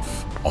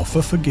yourself,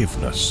 offer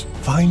forgiveness,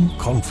 find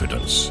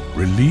confidence,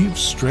 relieve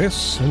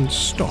stress, and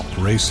stop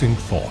racing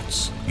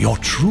thoughts. Your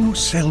true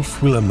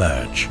self will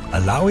emerge,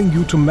 allowing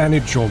you to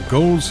manage your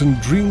goals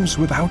and dreams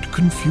without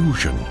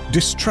confusion,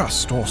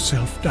 distrust, or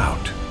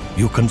self-doubt.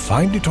 You can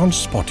find it on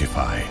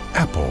Spotify,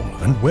 Apple,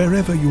 and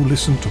wherever you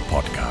listen to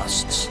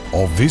podcasts.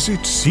 Or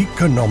visit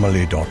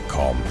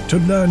seekanomaly.com to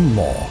learn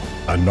more.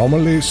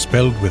 Anomaly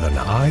spelled with an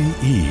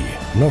I-E,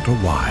 not a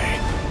Y.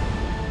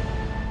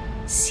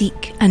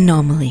 Seek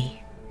Anomaly.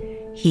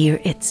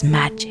 Hear its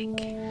magic.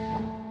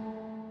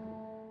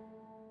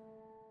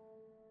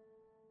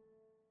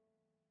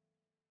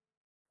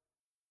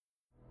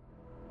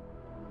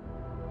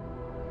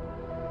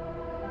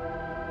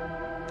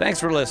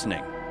 Thanks for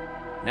listening.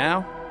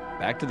 Now,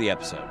 back to the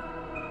episode.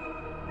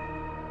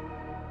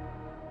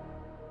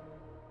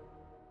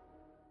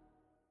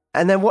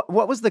 And then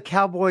what was the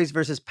Cowboys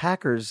versus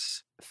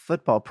Packers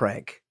football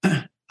prank?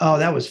 Oh,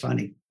 that was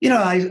funny.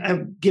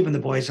 I've given the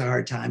boys a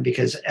hard time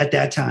because at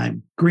that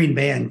time, Green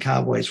Bay and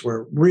Cowboys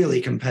were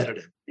really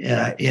competitive.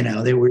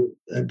 They were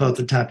both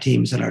the top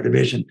teams in our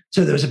division.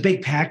 So there was a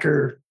big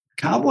Packer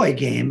Cowboy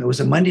game. It was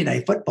a Monday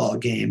Night Football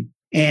game.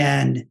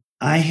 And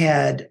I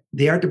had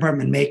the art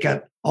department make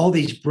up all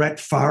these Brett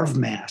Favre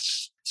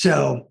masks.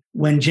 So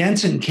when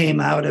Jensen came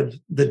out of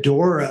the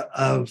door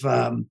of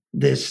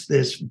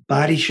this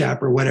body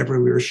shop or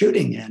whatever we were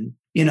shooting in,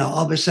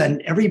 all of a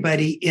sudden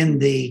everybody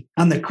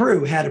on the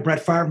crew had a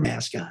Brett Favre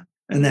mask on.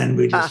 And then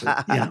we just,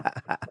 let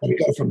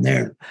it go from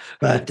there.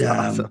 But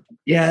awesome.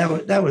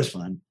 That was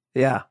fun.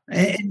 Yeah.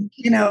 And,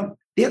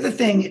 the other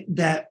thing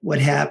that what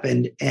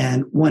happened,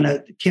 and one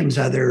of Kim's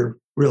other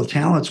real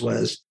talents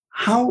was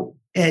how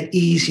at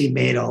ease he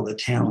made all the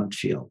talent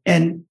feel.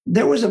 And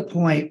there was a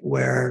point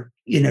where,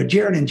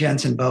 Jared and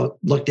Jensen both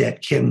looked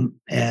at Kim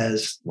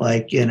as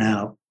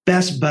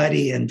best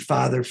buddy and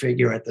father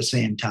figure at the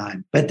same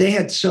time. But they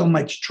had so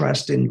much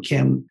trust in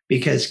Kim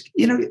because,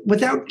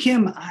 without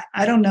Kim,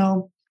 I don't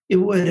know. It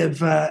would have,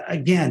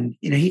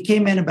 he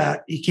came in,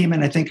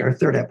 I think, our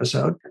third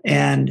episode,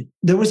 and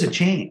there was a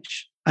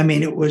change. I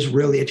mean, it was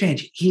really a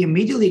change. He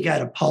immediately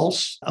got a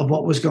pulse of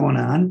what was going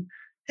on,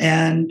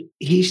 and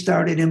he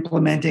started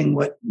implementing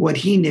what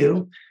he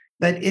knew.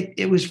 But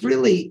it was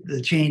really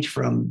the change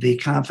from the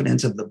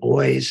confidence of the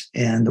boys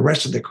and the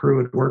rest of the crew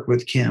had worked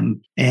with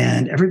Kim,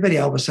 and everybody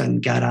all of a sudden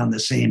got on the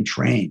same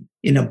train.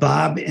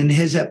 Bob, in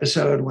his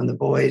episode, when the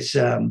boys,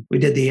 we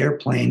did the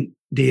airplane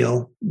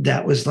deal,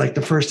 that was like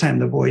the first time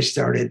the boys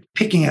started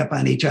picking up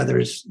on each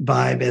other's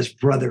vibe as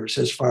brothers,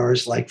 as far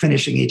as like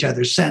finishing each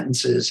other's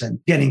sentences and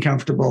getting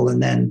comfortable.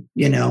 And then,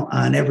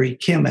 on every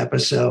Kim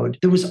episode,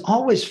 there was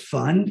always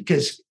fun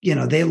because,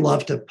 they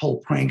love to pull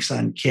pranks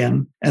on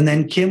Kim, and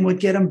then Kim would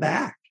get them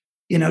back,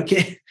 a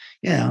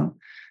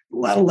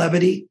lot of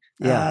levity.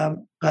 Yeah.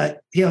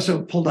 But he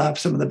also pulled off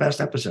some of the best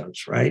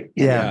episodes, right?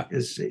 Yeah.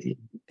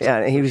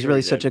 He was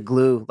really such a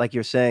glue, like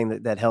you're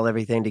saying, that held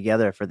everything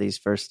together for these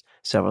first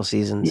several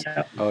seasons.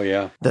 Yeah. Oh,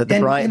 yeah. The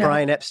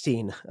Brian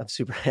Epstein of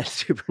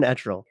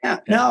Supernatural. Yeah.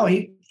 No,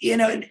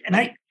 and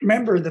I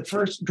remember the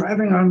first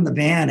driving on the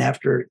van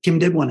after Kim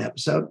did one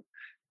episode,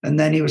 and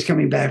then he was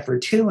coming back for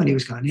two, and he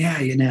was going,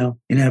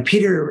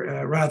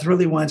 Peter Roth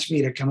really wants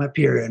me to come up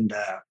here and,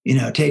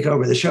 take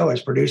over the show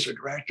as producer,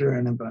 director.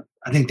 And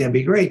I think that'd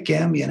be great,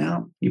 Kim.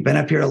 You've been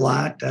up here a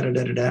lot,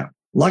 da-da-da-da-da.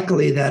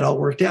 Luckily, that all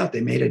worked out.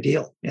 They made a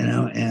deal,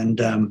 and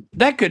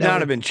that could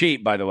not have been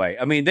cheap, by the way.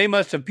 I mean,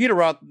 Peter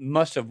Roth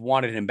must have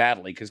wanted him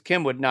badly because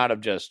Kim would not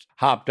have just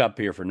hopped up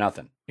here for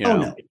nothing.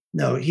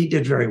 No, he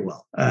did very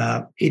well.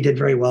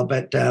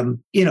 But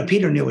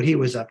Peter knew what he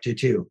was up to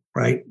too,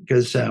 right?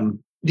 Because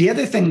the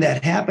other thing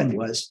that happened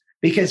was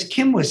because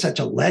Kim was such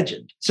a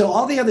legend. So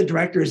all the other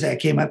directors that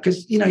came up,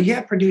 because, you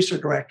have producer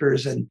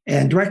directors and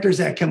directors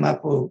that come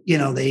up will,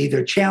 they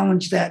either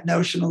challenge that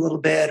notion a little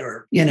bit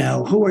or,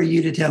 who are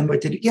you to tell them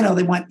what to do?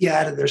 They want you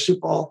out of their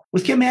soup bowl.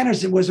 With Kim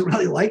Manners, it wasn't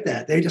really like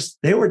that.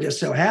 They were just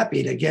so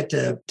happy to get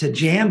to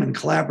jam and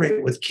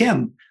collaborate with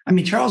Kim. I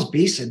mean, Charles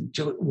Beeson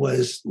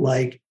was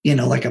like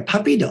a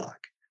puppy dog.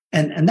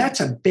 And that's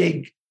a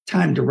big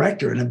time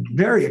director and a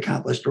very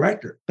accomplished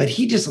director, but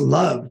he just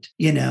loved,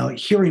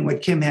 hearing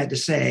what Kim had to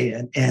say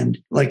and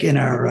like in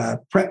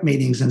our prep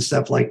meetings and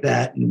stuff like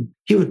that. And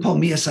he would pull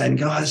me aside and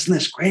go, "Oh, isn't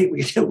this great? We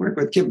get to work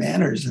with Kim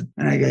Manners." And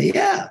I go,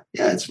 yeah,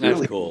 it's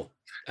really cool.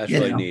 That's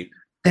really neat.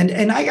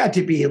 And I got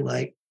to be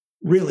like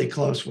really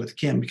close with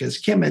Kim because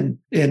Kim and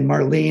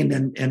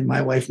Marlene and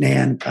my wife,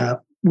 Nan,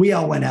 we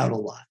all went out a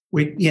lot.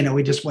 We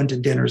just went to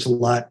dinners a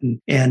lot and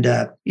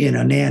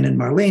Nan and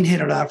Marlene hit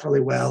it off really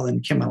well.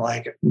 And Kim and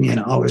I,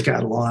 always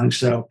got along.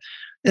 So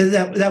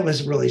that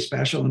was really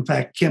special. In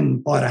fact, Kim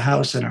bought a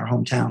house in our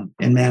hometown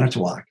in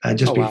Manitowoc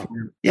just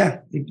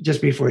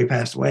before he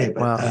passed away.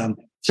 But wow.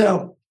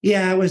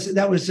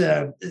 That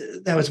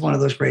was one of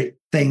those great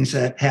things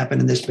that happened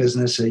in this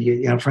business.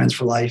 Friends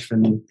for life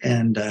and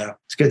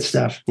it's good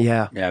stuff.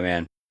 Yeah. Yeah,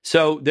 man.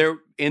 So there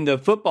in the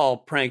football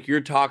prank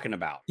you're talking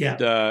about,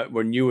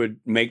 when you would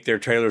make their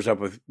trailers up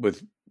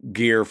with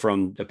gear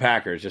from the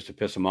Packers just to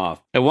piss them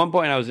off. At one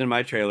point I was in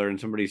my trailer and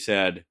somebody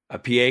said, a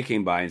PA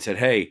came by and said,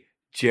 "Hey,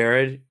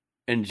 Jared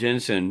and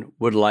Jensen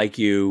would like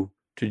you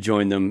to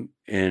join them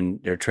in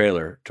their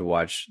trailer to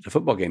watch the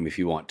football game if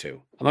you want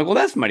to." I'm like, well,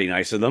 that's mighty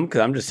nice of them because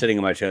I'm just sitting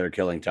in my trailer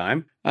killing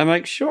time. I'm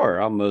like, sure,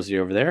 I'll mosey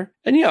over there.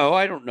 And,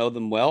 I don't know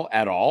them well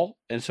at all.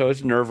 And so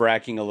it's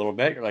nerve-wracking a little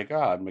bit. You're like,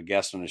 I'm a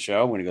guest on the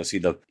show. I'm going to go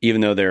see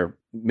even though they're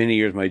many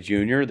years my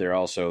junior, they're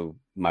also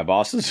my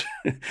bosses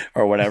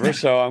or whatever.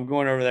 So I'm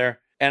going over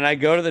there and I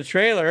go to the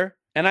trailer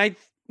and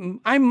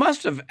I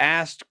must have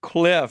asked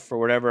Cliff or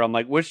whatever. I'm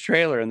like, which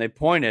trailer? And they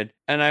pointed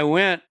and I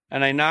went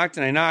and I knocked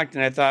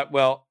and I thought,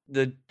 well,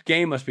 the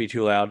game must be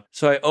too loud.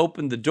 So I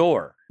opened the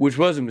door, which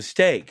was a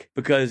mistake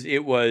because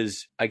it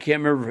was, I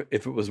can't remember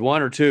if it was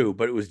one or two,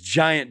 but it was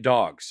giant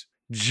dogs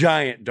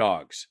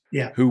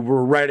Yeah. who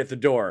were right at the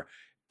door.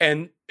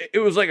 And it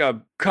was like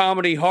a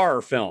comedy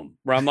horror film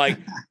where I'm like,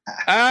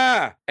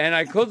 and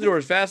I closed the door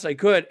as fast as I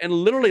could. And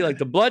literally like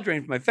the blood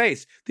drained from my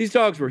face. These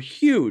dogs were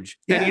huge.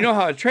 Yeah. And you know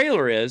how a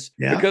trailer is,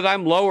 because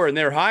I'm lower and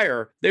they're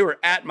higher, they were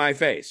at my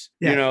face,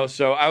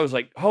 so I was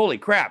like, holy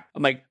crap.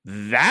 I'm like,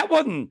 that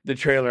wasn't the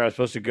trailer I was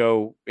supposed to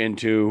go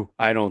into,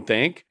 I don't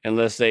think,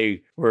 unless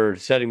they were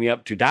setting me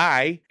up to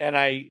die. And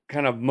I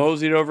kind of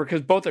moseyed over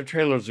because both their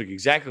trailers look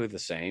exactly the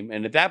same.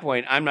 And at that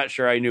point, I'm not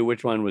sure I knew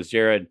which one was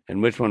Jared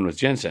and which one was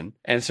Jensen.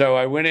 And so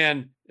I went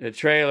in the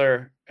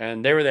trailer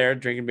and they were there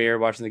drinking beer,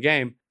 watching the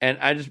game. And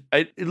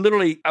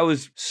I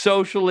was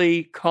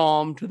socially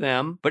calm to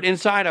them, but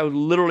inside I was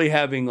literally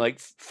having like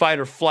fight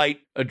or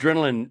flight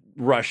adrenaline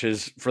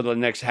rushes for the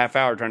next half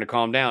hour trying to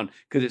calm down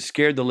because it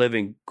scared the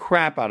living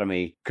crap out of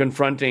me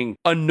confronting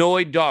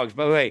annoyed dogs.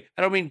 By the way,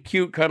 I don't mean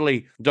cute,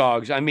 cuddly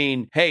dogs. I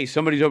mean, hey,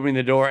 somebody's opening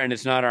the door and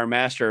it's not our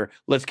master.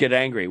 Let's get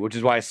angry, which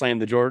is why I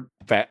slammed the door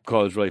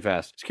closed really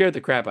fast. Scared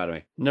the crap out of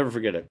me. Never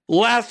forget it.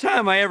 Last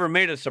time I ever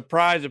made a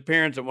surprise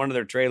appearance at one of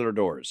their trailer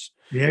doors.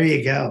 There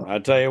you go.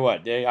 I'll tell you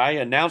what, I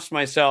announced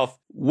myself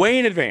way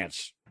in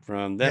advance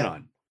from then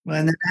on. Well,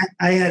 and then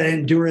I had to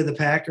endure the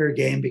Packer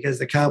game because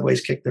the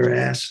Cowboys kicked their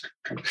ass.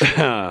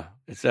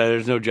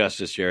 There's no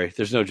justice, Jerry.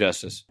 There's no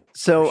justice.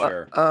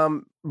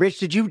 So, Rich,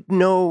 did you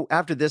know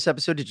after this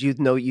episode, did you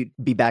know you'd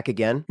be back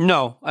again?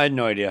 No, I had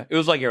no idea. It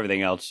was like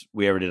everything else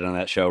we ever did on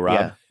that show, Rob.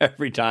 Yeah.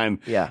 Every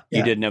time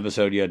you did an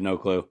episode, you had no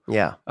clue.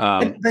 Yeah.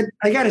 But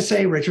I got to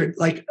say, Richard,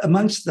 like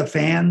amongst the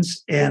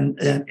fans and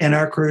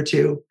our crew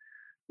too,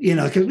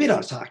 because we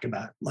don't talk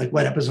about like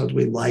what episodes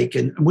we like.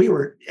 And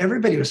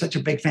everybody was such a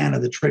big fan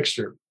of the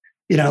Trickster,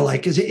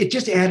 because it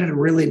just added a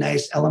really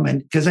nice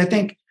element. Because I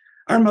think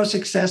our most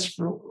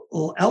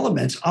successful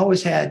elements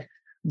always had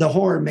the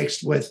horror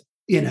mixed with,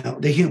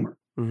 the humor.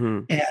 Mm-hmm.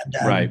 And,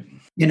 right.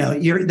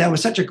 That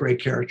was such a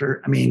great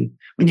character. I mean,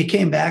 when you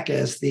came back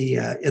as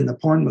in the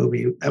porn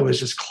movie, that was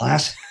just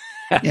classic.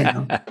 It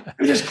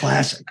was just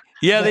classic.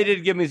 Yeah, they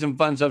did give me some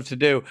fun stuff to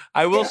do.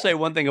 I will say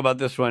one thing about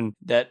this one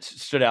that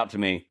stood out to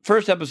me.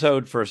 First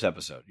episode.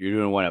 You're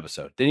doing one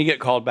episode. Then you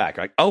get called back.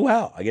 Like, oh,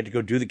 wow, I get to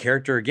go do the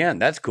character again.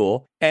 That's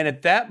cool. And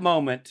at that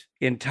moment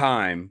in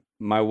time,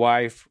 my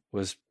wife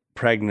was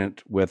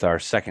pregnant with our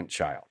second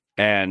child.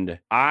 And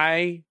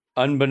I,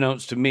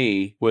 unbeknownst to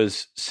me,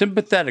 was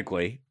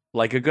sympathetically,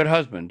 like a good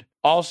husband,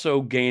 also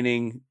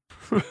gaining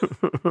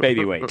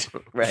baby weight.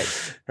 Right.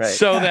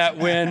 So that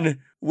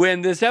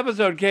when this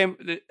episode came,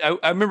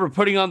 I remember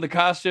putting on the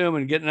costume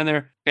and getting in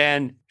there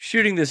and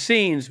shooting the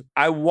scenes.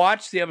 I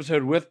watched the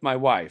episode with my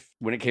wife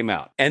when it came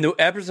out. And the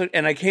episode,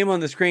 and I came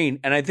on the screen,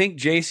 and I think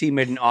JC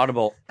made an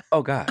audible,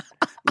 oh God.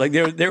 Like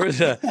there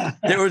was a,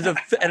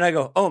 and I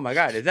go, oh my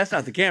God, that's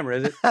not the camera,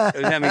 is it?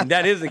 I mean,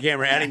 that is the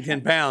camera adding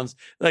 10 pounds,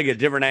 like a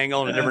different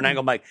angle and a different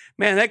angle. I'm like,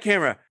 man, that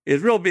camera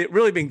is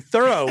really being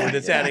thorough with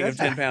its adding of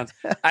 10 pounds.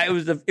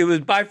 It was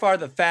by far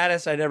the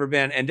fattest I'd ever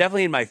been, and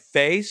definitely in my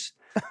face,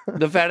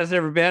 the fattest I'd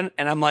ever been.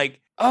 And I'm like,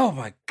 oh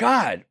my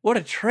God, what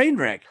a train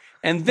wreck.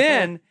 And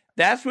then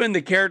that's when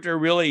the character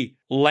really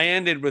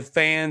landed with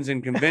fans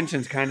and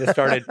conventions kind of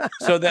started.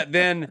 So that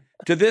then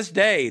to this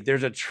day,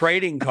 there's a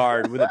trading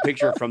card with a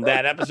picture from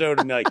that episode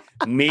and like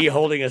me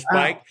holding a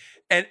spike.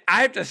 And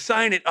I have to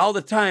sign it all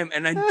the time.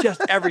 And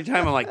every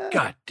time I'm like,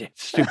 God damn,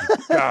 stupid.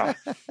 God,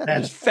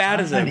 as fat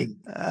as I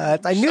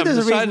knew there's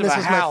a reason this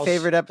was my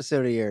favorite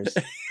episode of yours.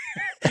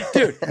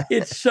 Dude,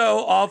 it's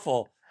so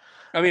awful.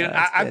 I mean,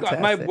 I've got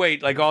my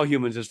weight, like all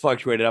humans, has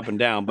fluctuated up and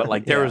down, but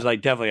like there was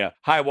like definitely a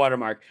high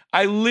watermark.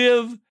 I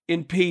live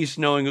in peace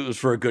knowing it was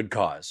for a good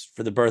cause,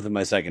 for the birth of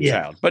my second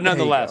child. But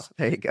nonetheless,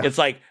 there you go. It's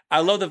like,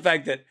 I love the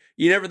fact that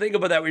you never think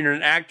about that when you're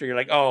an actor. You're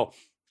like, oh,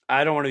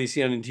 I don't want to be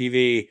seen on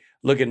TV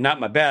looking not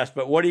my best,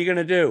 but what are you going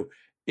to do?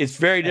 It's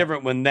very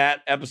different when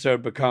that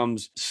episode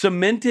becomes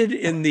cemented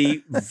in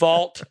the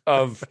vault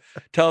of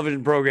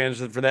television programs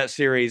for that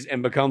series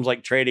and becomes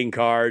like trading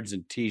cards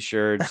and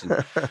T-shirts.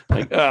 And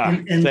like,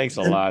 thanks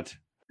a lot.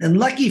 And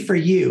lucky for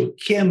you,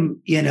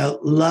 Kim,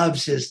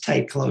 loves his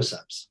tight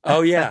close-ups.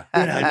 Oh, yeah.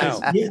 I know.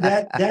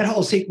 That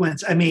whole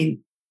sequence, I mean,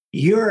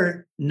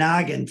 your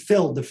noggin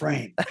filled the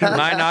frame.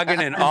 My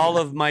noggin and all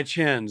of my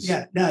chins.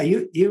 Yeah. No,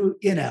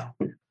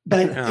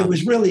 but it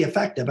was really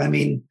effective. I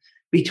mean,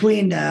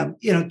 between,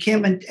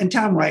 Kim and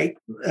Tom Wright,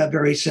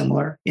 very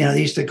similar.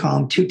 They used to call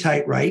him Too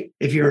Tight Wright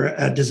if you're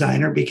a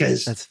designer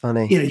because that's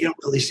funny. You don't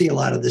really see a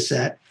lot of the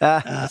set.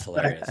 That's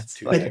hilarious.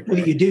 But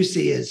what you do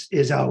see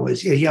is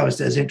always, he always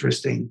does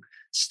interesting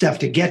stuff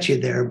to get you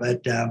there.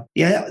 But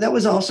that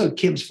was also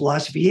Kim's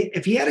philosophy.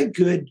 If he had a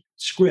good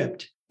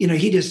script,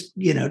 he just,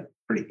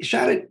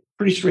 shot it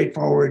pretty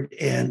straightforward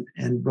and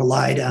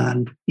relied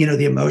on,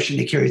 the emotion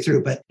to carry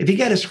through. But if he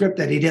got a script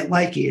that he didn't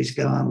like, he's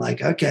going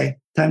like, okay,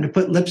 time to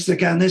put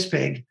lipstick on this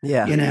pig,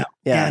 and,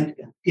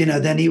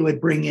 then he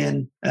would bring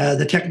in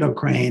the techno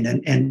crane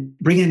and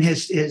bring in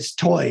his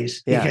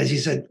toys because he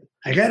said,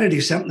 I got to do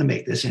something to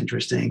make this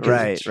interesting.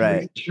 Right.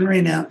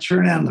 Churning out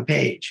on the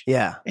page.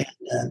 Yeah.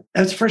 And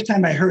that's the first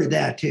time I heard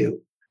that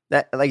too.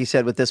 That, like you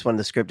said, with this one,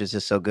 the script is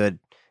just so good.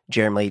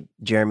 Jeremy,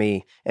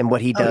 and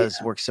what he does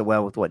works so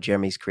well with what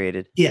Jeremy's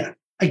created. Yeah.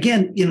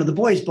 again, the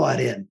boys bought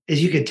in,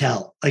 as you could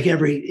tell. Like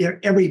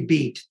every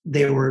beat,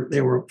 they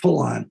were full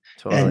on.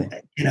 Totally.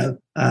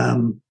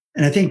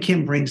 And I think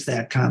Kim brings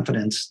that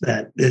confidence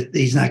that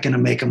he's not going to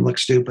make them look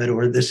stupid,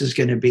 or this is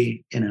going to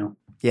be,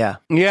 Yeah.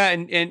 Yeah.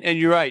 And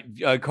you're right.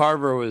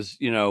 Carver was,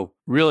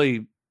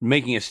 really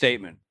making a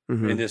statement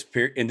in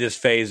this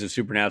phase of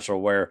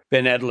Supernatural, where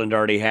Ben Edlund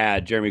already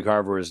had. Jeremy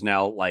Carver is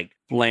now like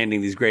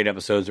landing these great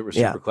episodes that were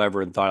super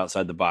clever and thought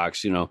outside the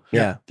box,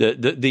 Yeah.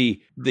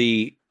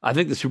 I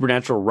think the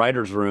Supernatural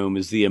writers' room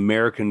is the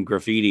American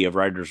Graffiti of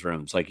writers'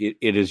 rooms. Like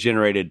it has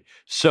generated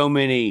so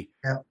many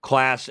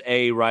Class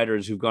A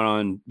writers who've gone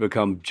on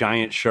become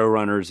giant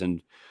showrunners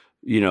and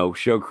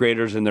show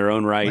creators in their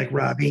own right. Like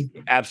Robbie,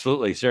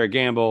 absolutely. Sarah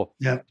Gamble,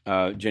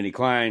 Jenny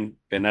Klein,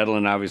 Ben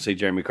Edlund, obviously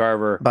Jeremy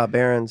Carver, Bob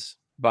Behrens,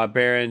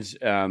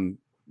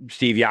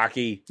 Steve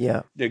Yockey.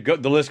 Yeah.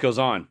 The list goes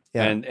on.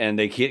 Yeah. And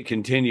they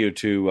continue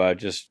to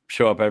just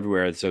show up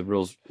everywhere. It's a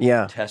real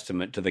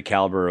testament to the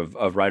caliber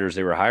of writers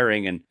they were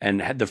hiring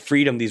and the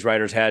freedom these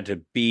writers had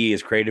to be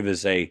as creative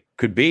as they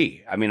could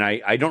be. I mean,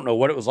 I don't know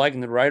what it was like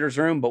in the writer's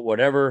room, but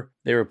whatever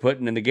they were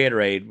putting in the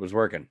Gatorade was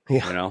working,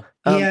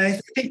 I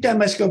think that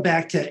must go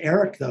back to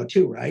Eric, though,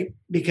 too, right?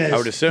 Because I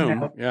would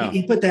assume,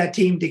 he put that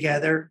team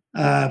together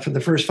for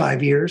the first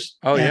 5 years.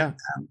 Oh, and,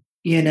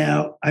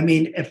 I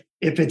mean, if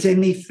it's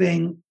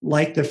anything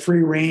like the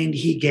free reign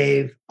he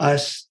gave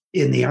us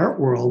in the art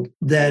world,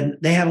 then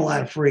they had a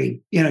lot of free,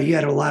 you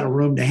had a lot of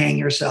room to hang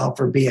yourself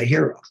or be a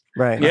hero.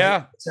 Right.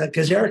 Yeah.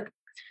 Because Eric,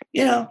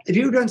 if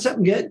you were doing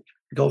something good,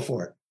 go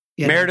for it.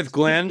 Meredith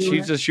Glenn,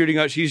 she's just shooting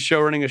out. She's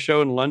running a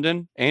show in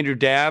London. Andrew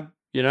Dabb,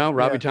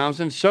 Robbie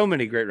Thompson. So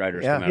many great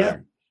writers come out of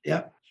there. Yeah.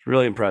 It's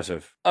really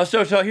impressive.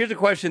 So here's a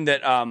question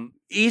that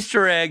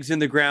Easter eggs in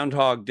the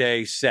Groundhog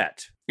Day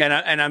set.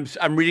 And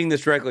I'm reading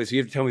this directly, so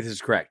you have to tell me if this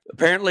is correct.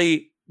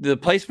 Apparently, the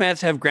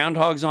placemats have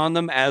groundhogs on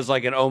them as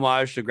like an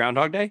homage to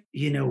Groundhog Day.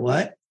 You know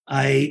what?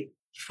 I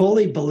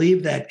fully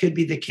believe that could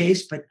be the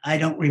case, but I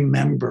don't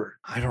remember.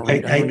 I don't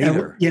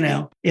either.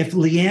 If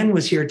Leanne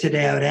was here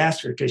today, I would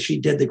ask her because she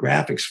did the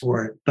graphics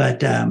for it,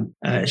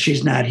 but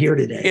she's not here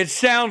today. It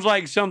sounds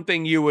like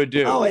something you would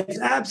do. Oh, it's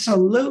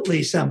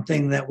absolutely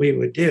something that we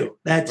would do.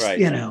 That's, right.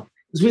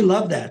 Because we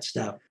love that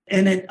stuff.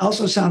 And it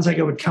also sounds like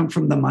it would come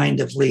from the mind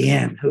of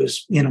Leanne,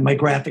 who's, my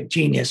graphic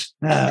genius.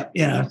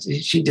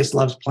 She just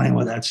loves playing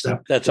with that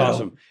stuff. That's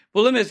awesome.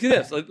 Well, let me ask you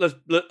this.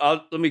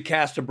 Let me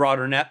cast a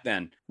broader net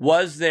then.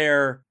 Was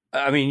there,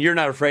 you're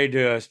not afraid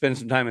to spend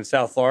some time in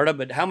South Florida,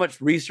 but how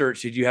much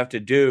research did you have to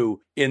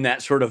do in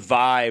that sort of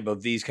vibe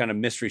of these kind of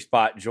mystery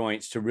spot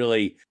joints to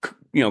really,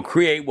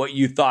 create what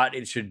you thought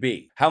it should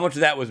be? How much of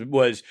that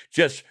was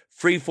just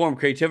free-form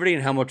creativity,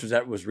 and how much of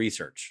that was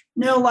research?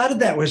 No, a lot of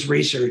that was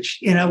research.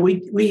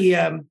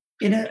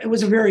 It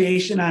was a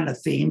variation on a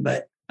theme,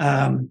 but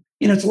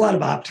it's a lot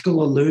of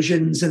optical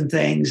illusions and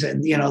things,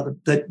 and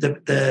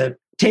the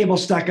table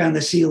stuck on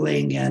the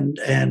ceiling, and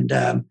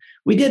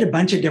we did a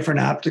bunch of different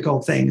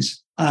optical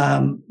things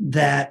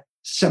that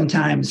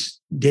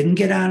sometimes didn't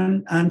get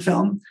on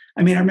film.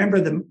 I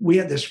remember we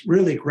had this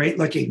really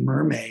great-looking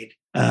mermaid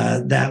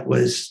that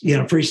was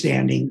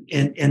freestanding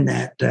in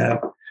that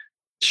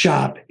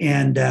shop,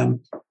 and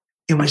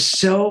it was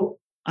so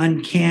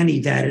uncanny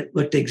that it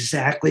looked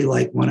exactly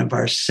like one of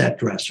our set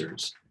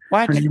dressers.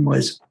 What? Her name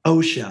was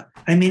Osha.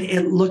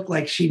 It looked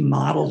like she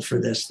modeled for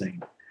this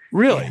thing.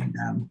 Really?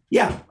 And,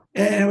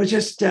 and it was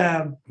just.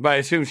 But I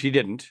assume she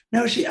didn't.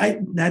 No,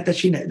 not that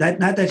she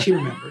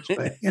remembers,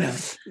 but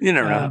you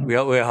never know. We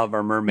all have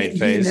our mermaid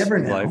phase. You never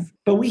know. Life.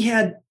 But we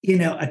had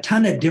a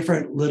ton of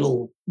different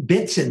little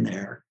bits in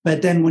there.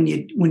 But then when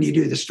you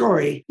do the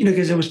story,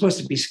 because it was supposed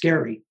to be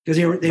scary, because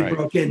they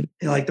broke in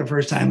like the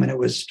first time and it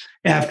was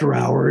after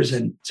hours,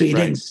 and so you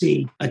didn't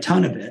see a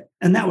ton of it,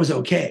 and that was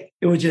okay.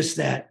 It was just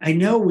that I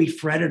know we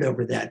fretted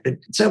over that, but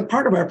so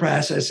part of our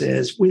process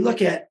is we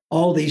look at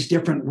all these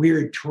different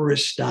weird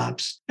tourist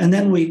stops, and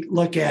then we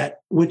look at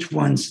which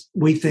ones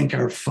we think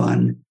are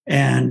fun,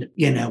 and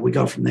we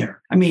go from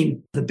there.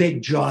 The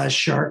big Jaws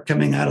shark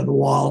coming out of the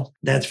wall,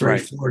 that's very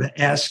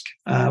Florida-esque.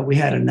 We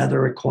had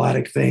another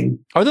aquatic thing.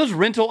 Are those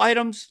rental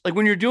items? Like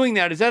when you're doing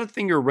that, is that a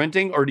thing you're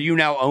renting, or do you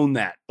now own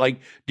that?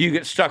 Like, do you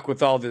get stuck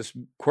with all this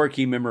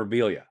quirky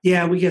memorabilia?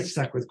 Yeah, we get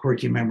stuck with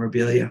quirky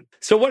memorabilia.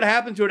 So what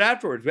happened to it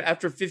afterwards,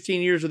 after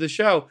 15 years of the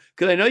show?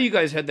 Because I know you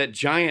guys had that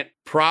giant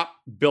prop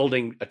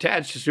building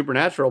attached to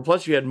Supernatural,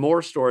 plus you had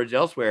more storage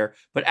elsewhere.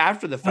 But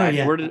after the fact,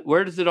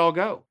 where does it all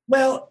go?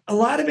 Well, a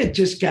lot of it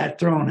just got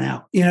thrown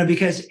out,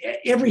 because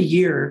every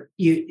year,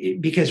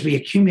 because we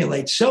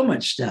accumulate so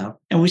much stuff,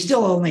 and we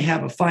still only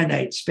have a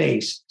finite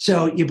space.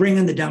 So you bring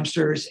in the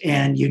dumpsters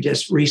and you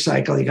just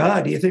recycle. You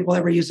go, do you think we'll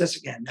ever use this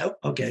again? Nope.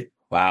 Okay.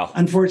 Wow.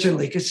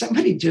 Unfortunately, because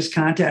somebody just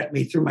contacted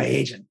me through my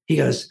agent. He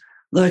goes,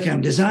 look,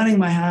 I'm designing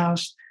my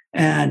house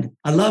and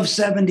I love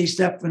 70s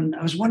stuff. And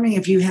I was wondering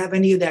if you have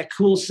any of that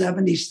cool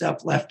 70s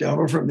stuff left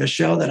over from the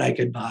show that I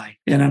could buy.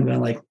 And I'm going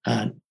like,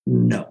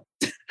 no.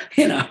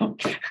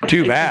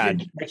 Too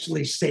bad.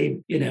 Actually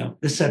saved, the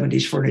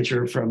 70s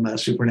furniture from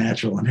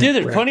Supernatural. And Dude,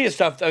 there's plenty of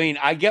stuff. I mean,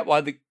 I get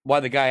why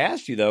the guy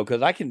asked you though,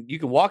 because you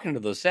can walk into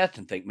those sets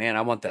and think, man,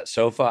 I want that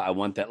sofa. I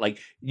want that. Like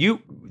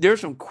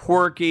there's some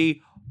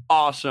quirky,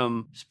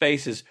 awesome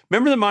spaces.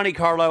 Remember the Monte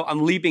Carlo?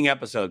 I'm leaping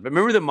episodes, but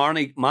remember the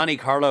Monte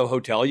Carlo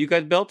hotel you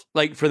guys built,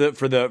 like for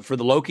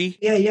the Loki?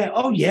 Yeah.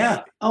 Oh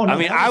yeah. Oh no. I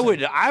mean,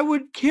 I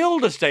would kill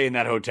to stay in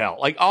that hotel.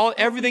 Like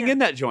everything in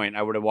that joint,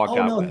 I would have walked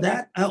out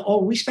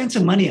with. We spent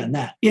some money on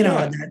that.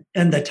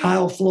 And the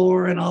tile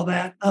floor and all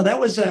that. Oh, that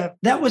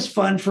was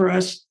fun for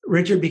us,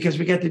 Richard, because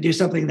we got to do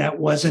something that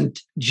wasn't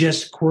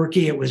just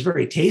quirky. It was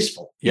very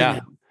tasteful.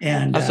 Yeah.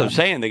 And that's what I'm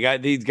saying.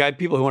 These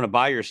people who want to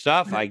buy your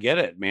stuff, I get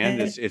it, man.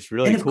 It's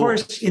really cool. And of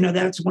course,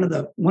 that's one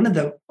of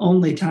the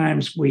only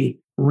times we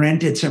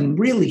rented some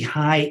really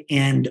high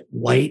end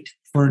white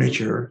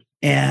furniture.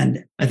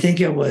 And I think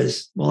it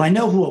was, I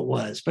know who it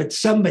was, but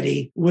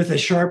somebody with a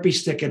Sharpie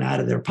sticking out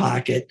of their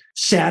pocket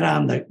sat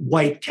on the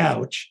white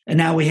couch. And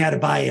now we had to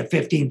buy a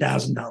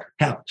 $15,000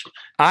 couch.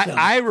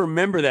 I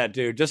remember that,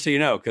 dude, just so you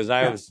know, because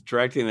I was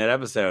directing that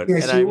episode.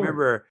 Yes, and I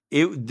remember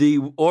the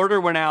order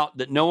went out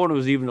that no one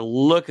was even to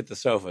look at the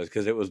sofas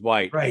because it was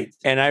white. Right.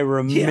 And I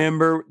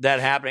remember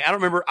that happening.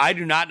 I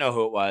do not know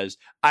who it was.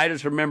 I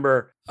just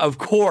remember, of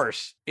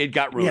course, it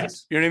got ruined.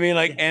 Yes. You know what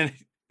I mean? And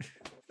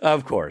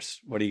of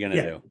course, what are you going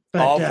to do?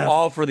 But,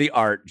 all for the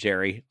art,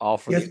 Jerry. All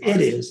for the art. It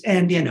is.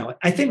 And,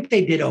 I think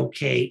they did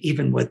okay,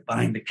 even with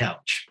buying the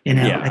couch.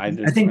 I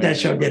think that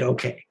show did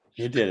okay.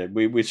 It did.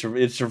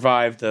 It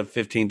survived the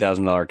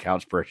 $15,000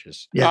 couch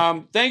purchase.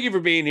 Yeah. Thank you for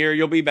being here.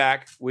 You'll be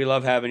back. We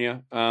love having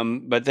you.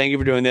 But thank you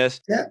for doing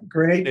this. Yeah,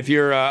 great. If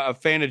you're a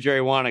fan of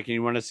Jerry Wanek and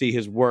you want to see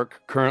his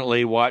work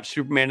currently, watch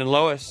Superman and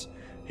Lois.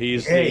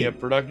 He's the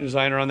production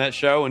designer on that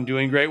show and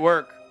doing great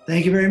work.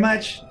 Thank you very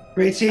much.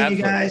 Great seeing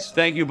you guys.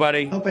 Thank you,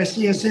 buddy. Hope I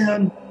see you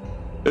soon.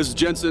 This is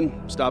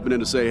Jensen, stopping in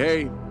to say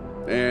hey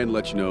and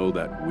let you know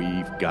that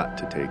we've got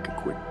to take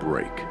a quick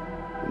break.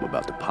 I'm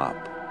about to pop.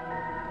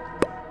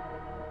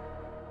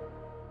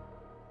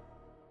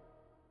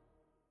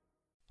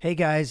 Hey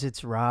guys,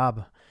 it's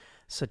Rob.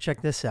 So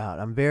check this out.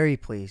 I'm very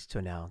pleased to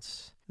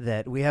announce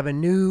that we have a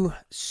new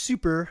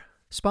super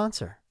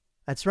sponsor.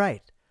 That's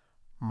right,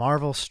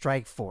 Marvel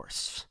Strike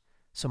Force.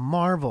 So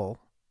Marvel,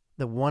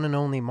 the one and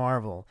only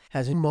Marvel,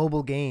 has a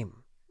mobile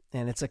game,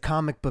 and it's a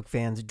comic book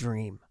fan's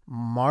dream.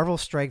 Marvel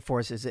Strike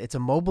Force it's a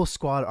mobile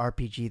squad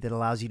RPG that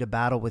allows you to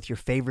battle with your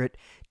favorite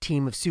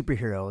team of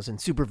superheroes and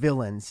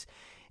supervillains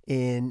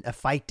in a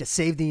fight to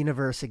save the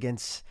universe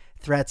against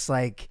threats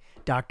like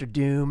Doctor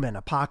Doom and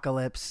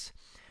Apocalypse.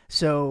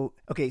 So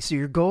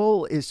your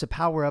goal is to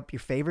power up your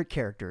favorite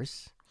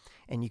characters,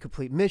 and you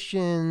complete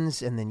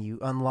missions, and then you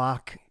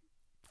unlock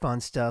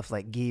fun stuff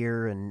like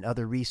gear and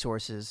other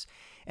resources,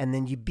 and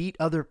then you beat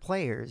other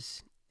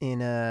players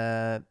in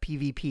a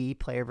PvP,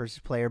 player versus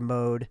player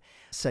mode,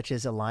 such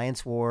as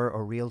Alliance War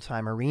or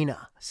Real-Time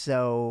Arena.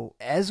 So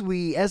as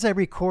I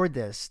record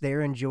this,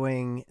 they're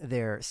enjoying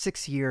their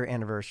 6-year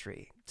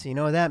anniversary. So you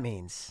know what that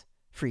means?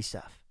 Free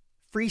stuff.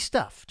 Free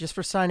stuff just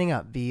for signing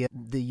up via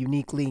the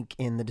unique link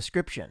in the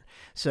description.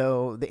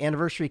 So the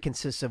anniversary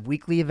consists of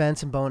weekly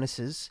events and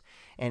bonuses.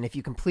 And if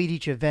you complete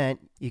each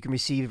event, you can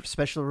receive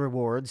special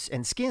rewards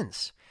and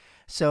skins.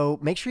 So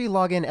make sure you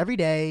log in every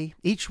day,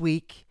 each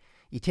week.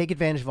 You take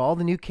advantage of all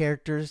the new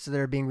characters that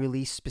are being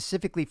released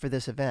specifically for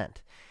this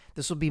event.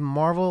 This will be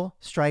Marvel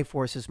Strike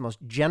Force's most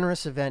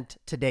generous event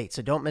to date,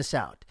 so don't miss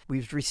out.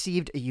 We've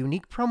received a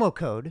unique promo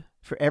code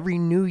for every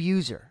new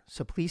user,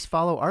 so please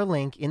follow our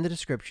link in the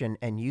description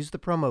and use the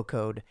promo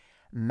code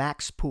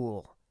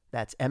MAXPOOL.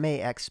 That's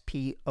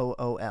MAXPOOL.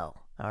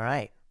 All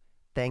right.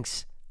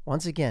 Thanks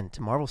once again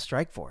to Marvel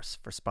Strike Force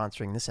for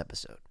sponsoring this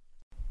episode.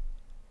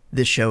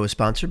 This show is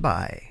sponsored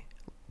by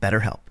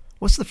BetterHelp.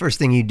 What's the first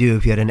thing you'd do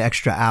if you had an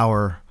extra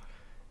hour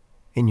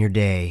in your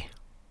day?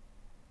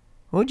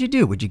 What would you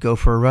do? Would you go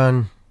for a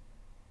run,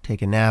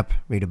 take a nap,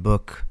 read a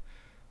book,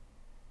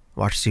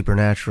 watch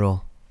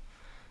Supernatural?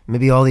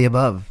 Maybe all the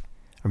above.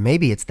 Or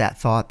maybe it's that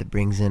thought that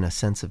brings in a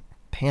sense of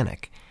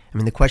panic. I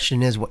mean, the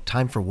question is, what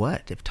time for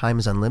what? If time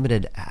is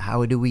unlimited,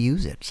 how do we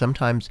use it?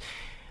 Sometimes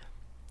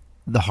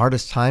the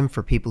hardest time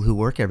for people who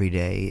work every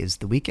day is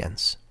the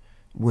weekends,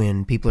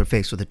 when people are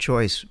faced with a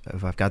choice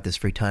of, I've got this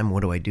free time, what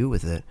do I do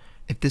with it?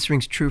 If this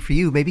rings true for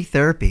you, maybe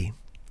therapy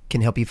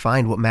can help you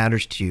find what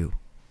matters to you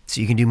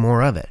so you can do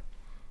more of it.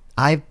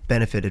 I've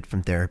benefited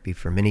from therapy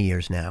for many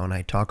years now, and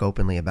I talk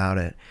openly about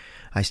it.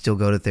 I still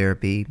go to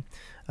therapy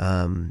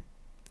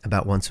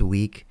about once a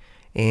week,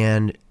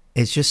 and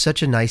it's just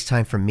such a nice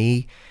time for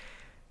me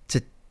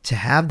to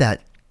have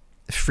that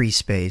free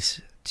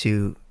space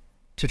to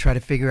try to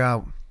figure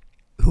out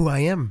who I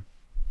am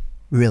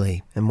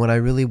really and what I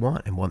really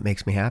want and what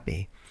makes me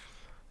happy.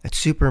 It's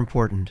super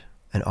important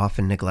and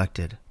often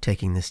neglected,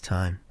 taking this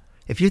time.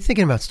 If you're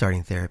thinking about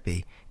starting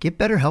therapy, give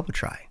BetterHelp a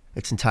try.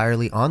 It's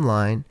entirely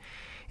online.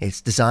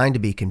 It's designed to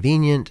be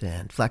convenient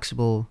and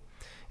flexible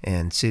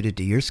and suited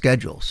to your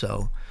schedule.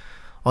 So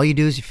all you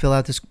do is you fill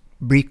out this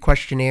brief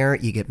questionnaire,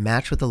 you get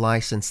matched with a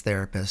licensed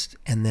therapist,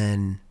 and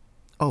then,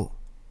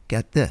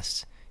 get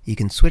this, you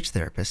can switch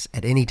therapists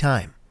at any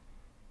time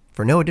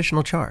for no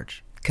additional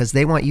charge because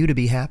they want you to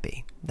be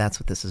happy. That's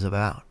what this is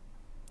about.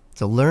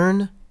 So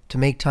learn to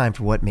make time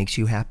for what makes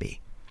you happy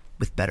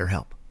with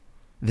BetterHelp.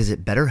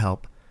 Visit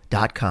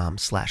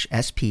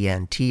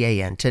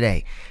BetterHelp.com/SPNTAN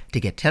today to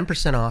get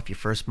 10% off your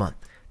first month.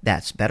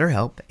 That's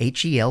BetterHelp,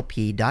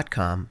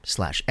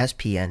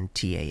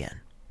 HELP.com/SPNTAN.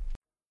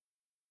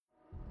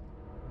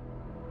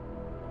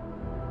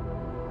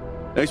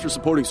 Thanks for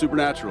supporting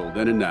Supernatural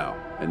then and now.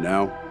 And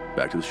now,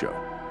 back to the show.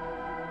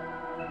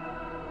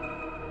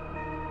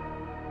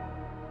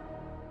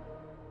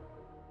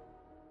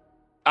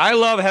 I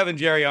love having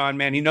Jerry on,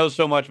 man. He knows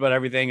so much about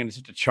everything, and he's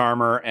just a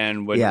charmer.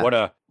 And what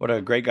a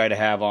great guy to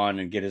have on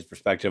and get his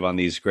perspective on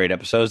these great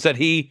episodes that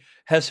he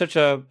has such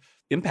a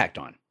impact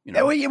on. You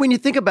know? When you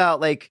think about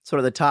like sort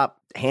of the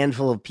top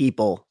handful of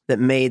people that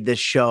made this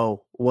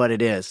show what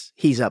it is,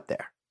 he's up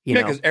there. You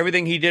know, because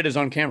everything he did is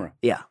on camera.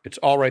 Yeah, it's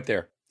all right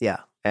there.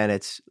 Yeah, and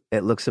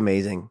it looks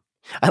amazing.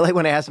 I like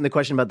when I asked him the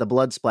question about the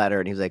blood splatter,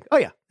 and he was like, "Oh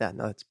yeah,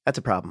 no, that's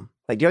a problem.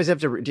 Like, do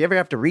you ever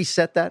have to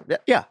reset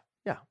that? Yeah,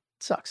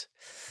 it sucks.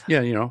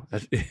 Yeah, you know,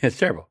 it's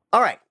terrible."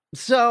 All right,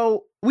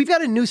 so we've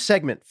got a new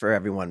segment for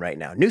everyone right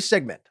now. New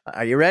segment.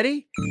 Are you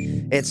ready?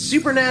 It's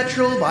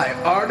Supernatural by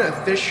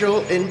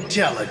Artificial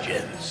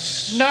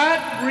Intelligence.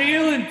 Not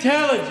real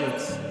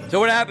intelligence. So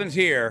what happens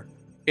here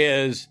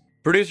is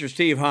producer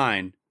Steve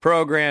Hine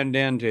programmed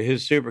into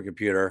his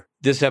supercomputer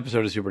this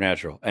episode of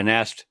Supernatural and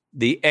asked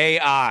the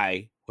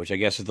AI, which I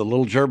guess is the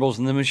little gerbils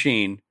in the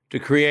machine, to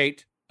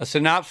create a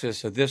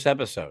synopsis of this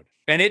episode.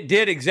 And it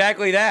did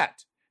exactly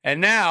that. And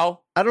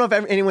now, I don't know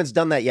if anyone's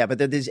done that yet, but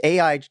there are these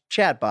AI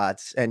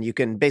chatbots, and you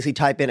can basically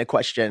type in a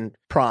question,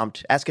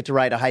 prompt, ask it to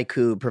write a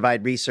haiku,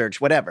 provide research,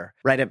 whatever.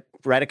 Write a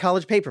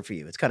college paper for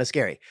you. It's kind of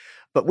scary.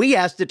 But we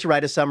asked it to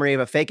write a summary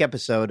of a fake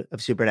episode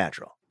of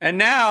Supernatural. And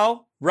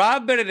now,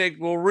 Rob Benedict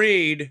will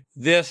read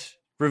this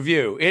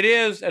review. It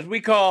is, as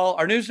we call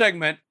our new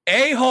segment,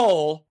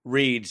 A-Hole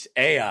Reads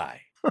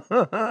AI.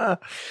 All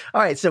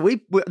right, so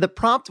the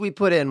prompt we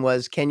put in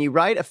was, can you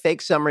write a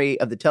fake summary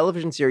of the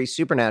television series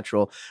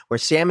Supernatural where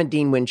Sam and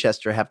Dean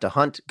Winchester have to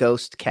hunt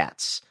ghost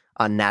cats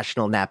on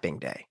National Napping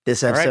Day?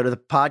 This episode of the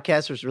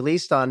podcast was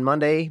released on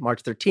Monday,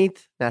 March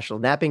 13th, National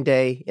Napping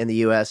Day in the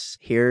U.S.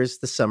 Here's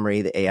the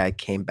summary the AI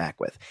came back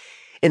with.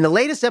 In the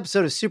latest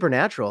episode of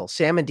Supernatural,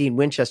 Sam and Dean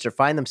Winchester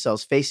find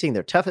themselves facing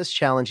their toughest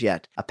challenge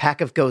yet, a pack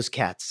of ghost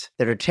cats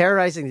that are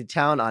terrorizing the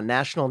town on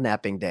National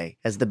Napping Day.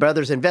 As the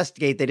brothers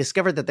investigate, they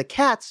discover that the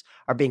cats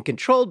are being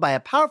controlled by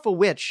a powerful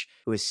witch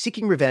who is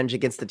seeking revenge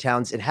against the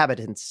town's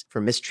inhabitants for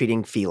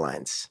mistreating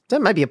felines.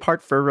 That might be a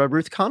part for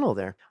Ruth Connell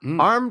there.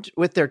 Armed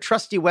with their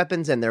trusty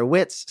weapons and their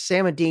wits,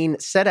 Sam and Dean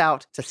set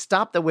out to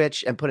stop the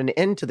witch and put an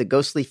end to the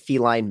ghostly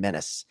feline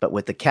menace. But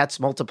with the cats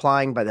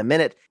multiplying by the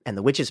minute and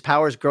the witch's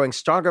powers growing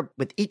stronger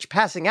with each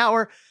passing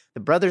hour, the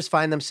brothers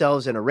find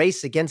themselves in a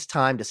race against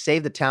time to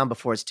save the town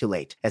before it's too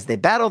late. As they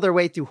battle their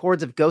way through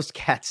hordes of ghost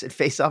cats and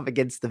face off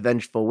against the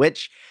vengeful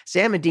witch,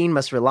 Sam and Dean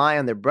must rely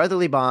on their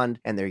brotherly bond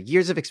and their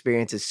years of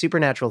experience as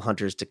supernatural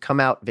hunters to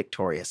come out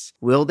victorious.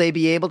 Will they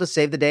be able to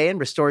save the day and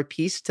restore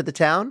peace to the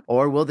town?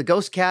 Or will the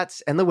ghost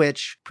cats and the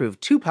witch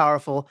prove too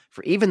powerful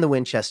for even the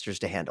Winchesters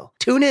to handle?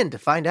 Tune in to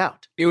find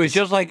out. It was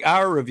just like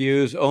our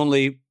reviews,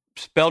 only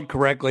spelled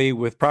correctly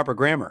with proper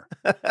grammar.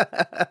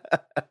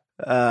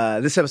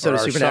 This episode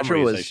of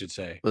Supernatural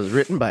was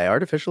written by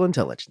artificial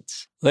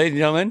intelligence. Ladies and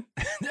gentlemen,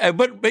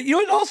 but you know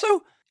what,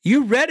 also,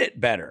 you read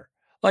it better.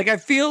 Like, I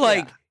feel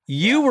like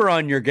you were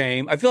on your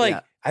game. I feel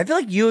like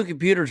you and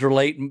computers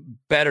relate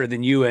better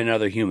than you and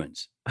other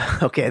humans.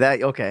 Okay.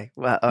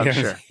 Well,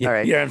 sure. All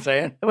right. You know what I'm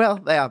saying? Well,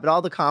 yeah, but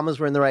all the commas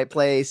were in the right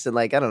place. And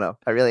like, I don't know.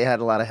 I really had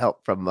a lot of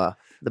help from the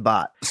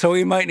bot. So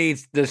we might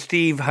need the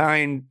Steve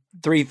Hine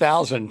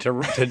 3000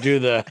 to do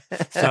the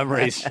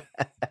summaries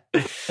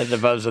as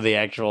opposed to the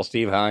actual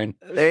Steve Hine.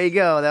 There you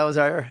go. That was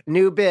our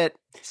new bit.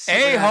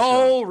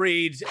 A-Hole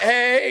Reads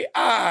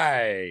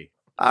AI.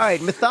 All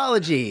right,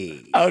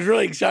 mythology. I was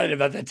really excited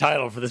about that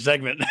title for the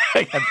segment.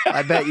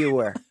 I bet you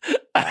were.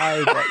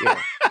 I bet you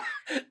were.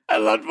 I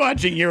loved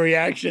watching your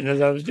reaction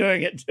as I was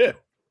doing it too.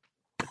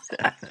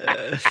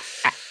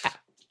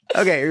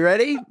 Okay, you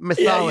ready?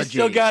 Mythology. Yeah, you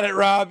still got it,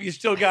 Rob. You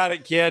still got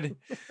it, kid.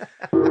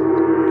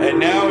 And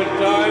now it's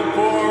time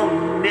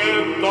for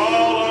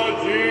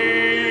mythology.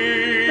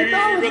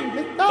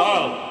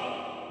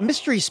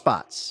 Mystery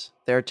spots.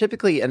 There are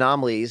typically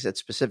anomalies at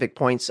specific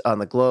points on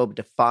the globe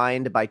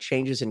defined by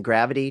changes in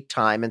gravity,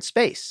 time, and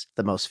space.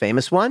 The most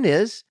famous one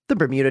is the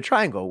Bermuda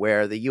Triangle,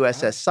 where the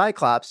USS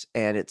Cyclops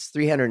and its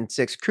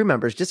 306 crew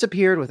members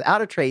disappeared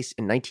without a trace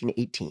in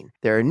 1918.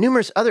 There are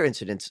numerous other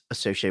incidents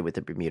associated with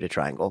the Bermuda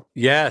Triangle.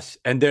 Yes,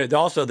 and there's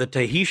also the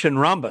Tahitian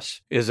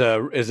rhombus is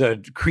a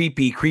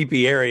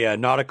creepy area,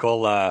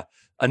 nautical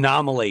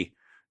anomaly.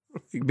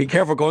 Be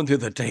careful going through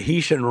the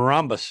Tahitian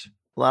rhombus.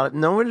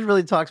 No one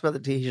really talks about the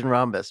Tahitian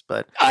rhombus,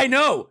 but I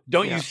know.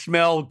 Don't you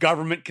smell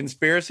government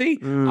conspiracy?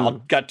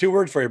 I've got two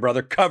words for you,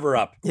 brother. Cover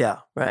up. Yeah,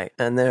 right.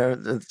 And there,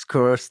 of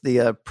course,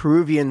 the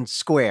Peruvian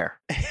square.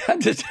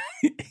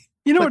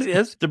 You know what it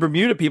is? The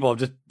Bermuda people have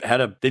just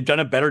they've done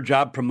a better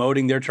job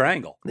promoting their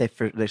triangle. They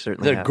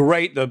certainly have.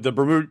 Great.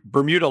 The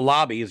Bermuda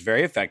lobby is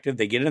very effective.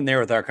 They get in there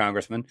with our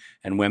congressmen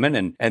and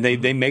women and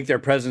they make their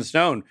presence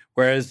known.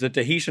 Whereas the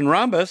Tahitian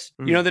rhombus,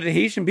 the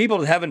Tahitian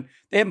people haven't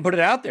put it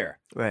out there.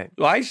 Right.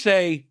 So I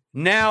say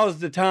now's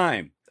the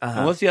time.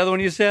 And what's the other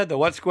one you said? The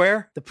what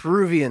square? The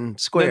Peruvian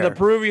square. The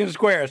Peruvian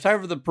square. It's time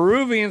for the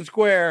Peruvian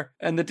square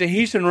and the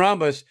Tahitian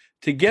rhombus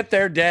to get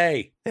their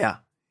day. Yeah.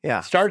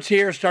 Yeah. Starts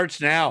here, starts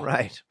now.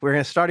 Right.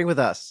 We're starting with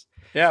us.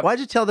 Yeah. Why'd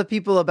you tell the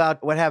people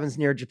about what happens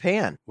near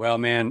Japan? Well,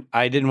 man,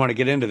 I didn't want to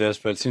get into this,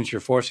 but since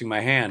you're forcing my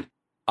hand,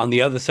 on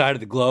the other side of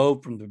the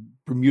globe from the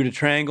Bermuda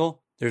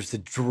Triangle, there's the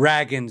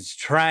Dragon's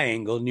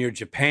Triangle near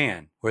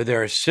Japan, where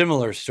there are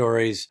similar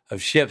stories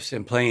of ships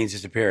and planes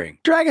disappearing.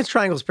 Dragon's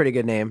Triangle is a pretty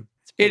good name.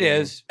 It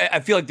is. I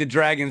feel like the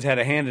Dragons had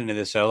a hand into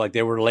this, though. Like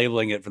they were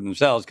labeling it for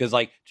themselves because,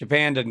 like,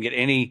 Japan doesn't get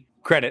any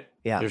credit.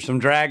 Yeah. There's some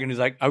dragon who's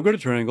like, I've got a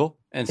triangle.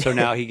 And so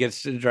now he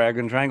gets the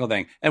Dragon Triangle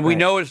thing. And we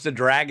know it's the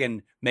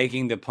dragon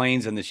making the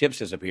planes and the ships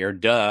disappear.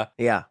 Duh.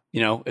 Yeah.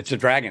 It's a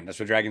dragon. That's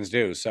what dragons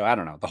do. So I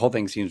don't know. The whole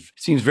thing seems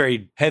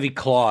very heavy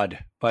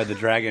clawed by the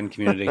dragon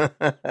community.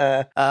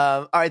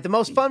 All right. The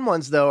most fun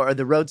ones, though, are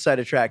the roadside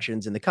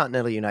attractions in the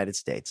continental United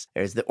States.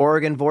 There's the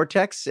Oregon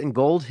Vortex in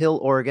Gold Hill,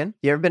 Oregon.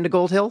 You ever been to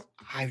Gold Hill?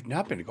 I've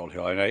not been to Gold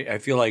Hill. And I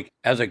feel like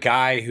as a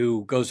guy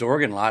who goes to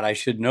Oregon a lot, I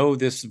should know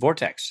this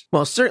vortex.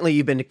 Well, certainly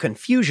you've been to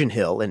Confusion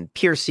Hill in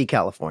Pierce,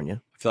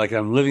 California. I feel like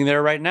I'm living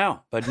there right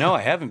now, but no,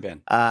 I haven't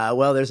been.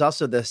 Well, there's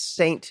also the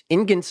St.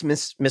 Ignace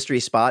Mystery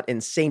Spot in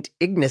St.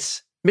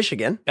 Ignace,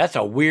 Michigan. That's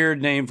a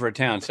weird name for a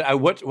town. So,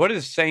 what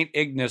is St.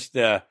 Ignace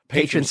the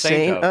patron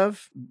saint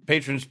of?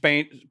 Patron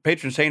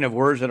saint of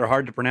words that are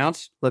hard to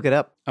pronounce? Look it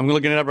up. I'm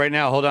looking it up right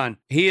now. Hold on.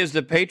 He is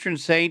the patron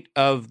saint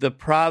of the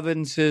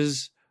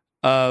provinces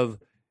of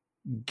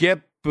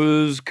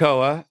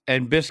Guipuzcoa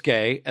and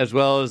Biscay, as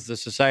well as the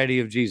Society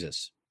of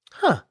Jesus.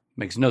 Huh.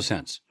 Makes no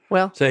sense.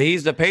 Well, so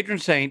he's the patron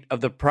saint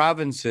of the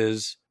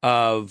provinces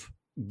of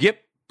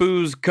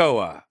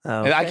Guipuzcoa.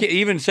 Okay. I can't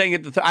even saying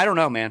it. I don't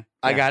know, man.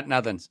 Yeah. I got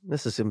nothing.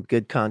 This is some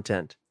good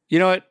content. You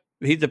know what?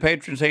 He's the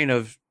patron saint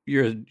of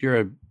you're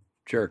a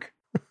jerk.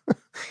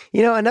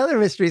 Another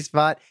mystery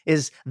spot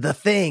is The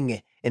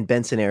Thing in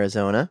Benson,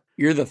 Arizona.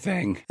 You're the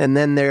thing. And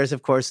then there's,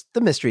 of course,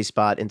 the mystery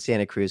spot in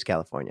Santa Cruz,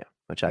 California.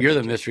 You're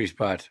the mystery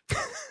spot.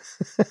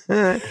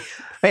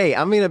 Hey,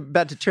 I'm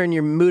about to turn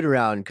your mood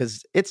around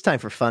because it's time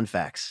for fun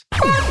facts.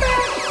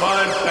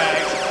 Fun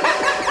facts.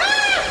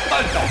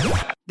 Fun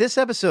facts. This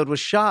episode was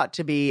shot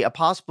to be a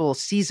possible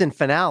season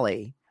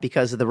finale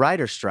because of the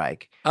writer's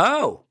strike.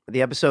 Oh.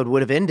 The episode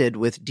would have ended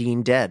with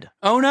Dean dead.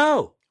 Oh,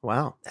 no.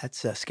 Wow,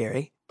 that's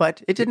scary.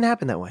 But it didn't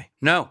happen that way.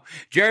 No.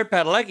 Jared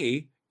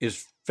Padalecki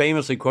is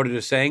famously quoted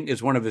as saying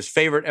is one of his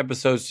favorite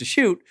episodes to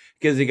shoot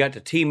because he got to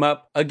team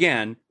up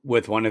again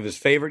with one of his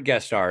favorite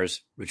guest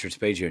stars, Richard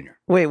Spade Jr.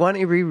 Wait, why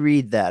don't you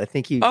reread that? I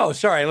think you... Oh,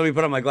 sorry. Let me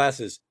put on my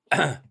glasses.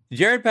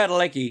 Jared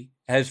Padalecki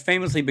has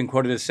famously been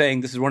quoted as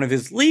saying this is one of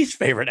his least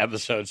favorite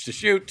episodes to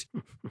shoot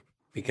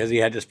because he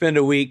had to spend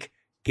a week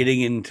getting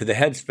into the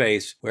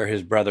headspace where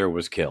his brother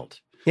was killed.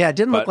 Yeah, it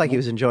didn't look like he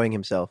was enjoying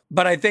himself.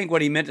 But I think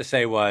what he meant to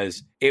say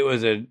was it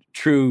was a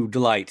true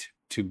delight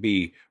to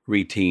be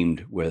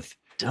reteamed with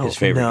his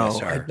favorite guest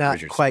star, I'm not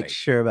Richard quite Spade.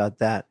 sure about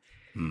that.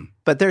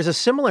 But there's a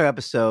similar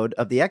episode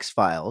of The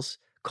X-Files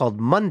called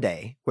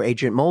Monday, where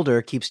Agent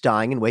Mulder keeps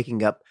dying and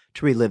waking up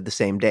to relive the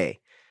same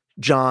day.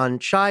 John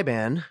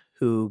Scheiban,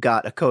 who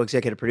got a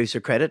co-executive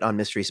producer credit on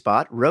Mystery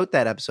Spot, wrote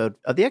that episode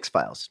of The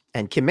X-Files.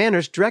 And Kim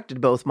Manners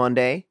directed both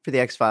Monday for The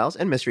X-Files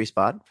and Mystery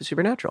Spot for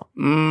Supernatural.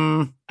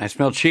 I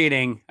smell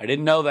cheating. I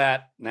didn't know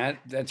that.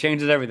 That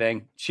changes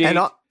everything. Cheat.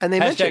 And they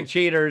mention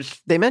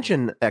cheaters. They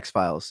mention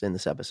X-Files in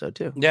this episode,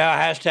 too.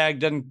 Yeah,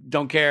 hashtag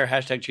don't care.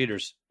 Hashtag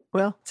cheaters.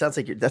 Well, it sounds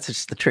like that's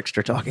just the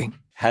trickster talking.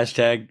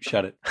 Hashtag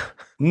shut it.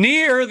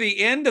 Near the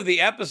end of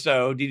the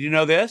episode, did you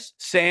know this?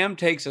 Sam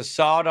takes a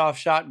sawed-off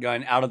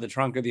shotgun out of the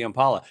trunk of the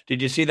Impala.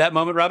 Did you see that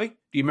moment, Robbie?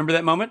 Do you remember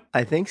that moment?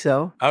 I think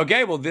so.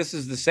 Okay, well, this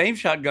is the same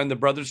shotgun the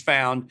brothers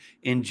found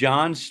in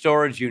John's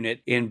storage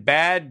unit in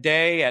Bad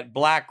Day at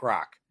Black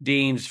Rock.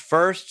 Dean's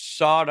first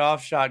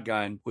sawed-off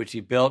shotgun, which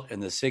he built in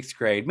the 6th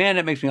grade. Man,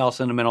 that makes me all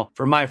sentimental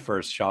for my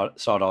first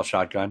sawed-off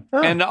shotgun.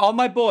 Oh. And all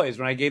my boys,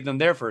 when I gave them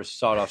their first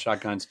sawed-off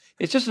shotguns.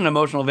 It's just an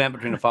emotional event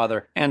between a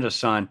father and a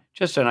son.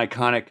 Just an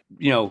iconic,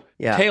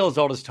 tale as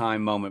old as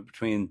time moment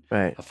between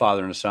a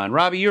father and a son.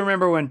 Robbie, you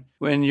remember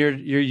when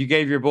you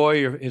gave your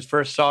boy his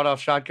first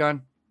sawed-off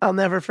shotgun? I'll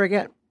never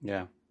forget.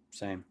 Yeah,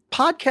 same.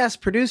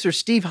 Podcast producer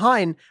Steve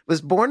Hine was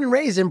born and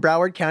raised in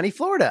Broward County,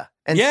 Florida.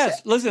 And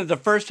listen, it's the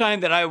first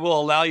time that I will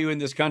allow you in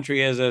this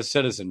country as a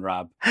citizen,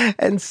 Rob.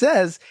 And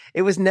says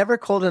it was never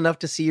cold enough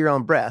to see your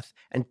own breath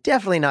and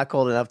definitely not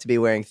cold enough to be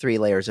wearing 3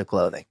 layers of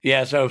clothing.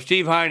 Yeah, so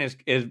Steve Hine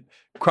is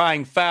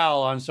crying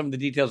foul on some of the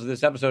details of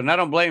this episode. And I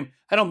don't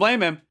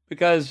blame him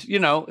because,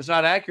 it's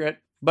not accurate,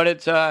 but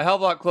it's a hell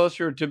of a lot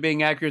closer to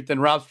being accurate than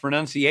Rob's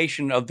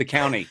pronunciation of the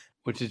county,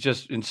 which is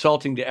just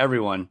insulting to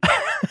everyone.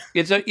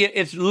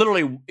 It's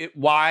literally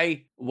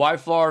why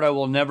Florida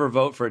will never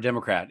vote for a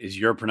Democrat is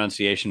your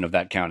pronunciation of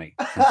that county.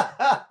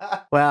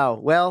 Wow.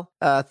 Well,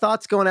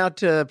 thoughts going out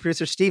to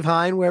producer Steve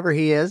Hine, wherever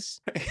he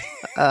is.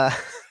 Well,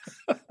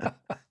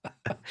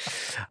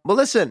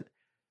 listen,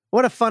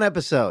 what a fun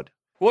episode.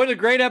 What a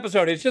great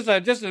episode. It's just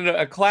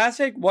a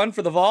classic, one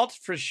for the vaults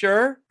for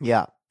sure.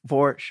 Yeah,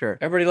 for sure.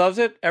 Everybody loves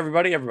it.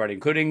 Everybody,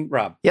 including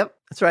Rob. Yep,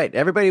 that's right.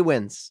 Everybody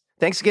wins.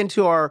 Thanks again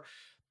to our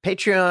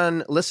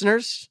Patreon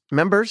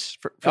members.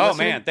 For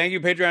listening. Man. Thank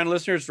you, Patreon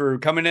listeners, for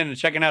coming in and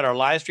checking out our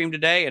live stream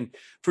today and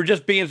for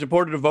just being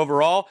supportive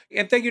overall.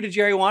 And thank you to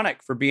Jerry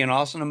Wanek for being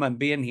awesome and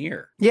being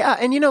here. Yeah.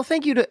 And,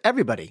 thank you to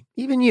everybody,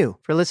 even you,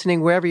 for listening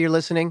wherever you're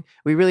listening.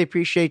 We really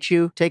appreciate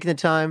you taking the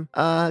time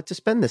to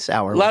spend this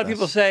hour. A lot of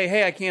people say,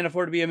 hey, I can't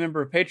afford to be a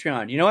member of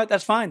Patreon. You know what?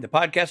 That's fine. The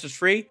podcast is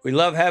free. We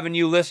love having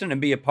you listen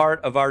and be a part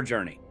of our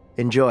journey.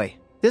 Enjoy.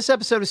 This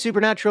episode of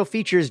Supernatural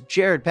features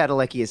Jared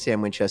Padalecki as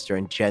Sam Winchester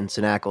and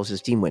Jensen Ackles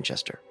as Dean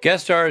Winchester.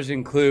 Guest stars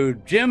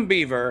include Jim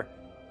Beaver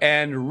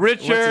and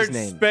Richard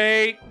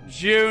Spate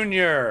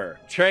Jr.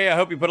 Trey, I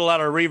hope you put a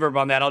lot of reverb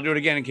on that. I'll do it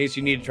again in case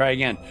you need to try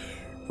again.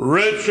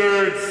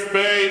 Richard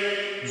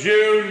Spate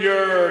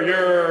Jr.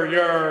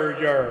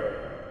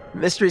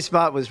 Mystery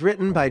Spot was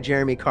written by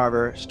Jeremy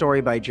Carver,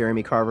 story by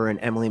Jeremy Carver and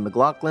Emily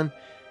McLaughlin,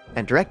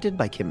 and directed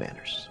by Kim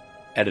Manners.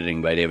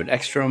 Editing by David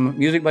Ekstrom.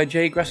 Music by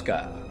Jay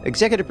Greska.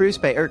 Executive produced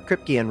by Eric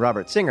Kripke and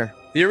Robert Singer.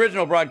 The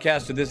original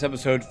broadcast of this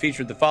episode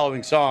featured the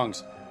following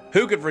songs.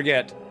 Who Could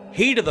Forget?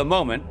 Heat of the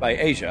Moment by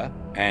Asia.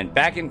 And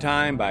Back in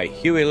Time by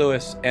Huey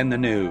Lewis and the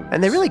News.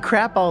 And they really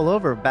crap all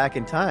over Back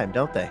in Time,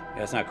 don't they? Yeah,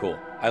 that's not cool.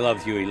 I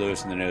love Huey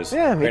Lewis and the News.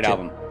 Yeah, me Great too.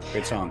 album.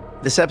 Great song.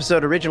 This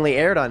episode originally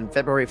aired on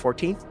February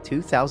 14th,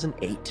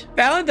 2008.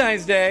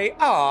 Valentine's Day.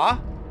 Aw.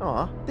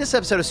 This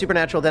episode of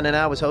Supernatural Then and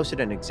Now was hosted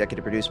and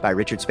executive produced by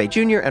Richard Spade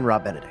Jr. and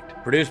Rob Benedict.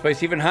 Produced by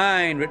Stephen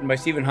Hine, written by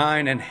Stephen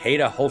Hine and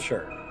Haida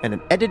Holscher. And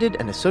edited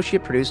and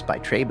associate produced by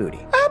Trey Booty.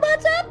 How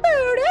about that,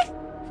 Booty?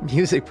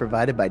 Music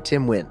provided by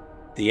Tim Wynn.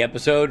 The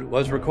episode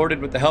was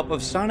recorded with the help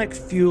of Sonic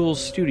Fuel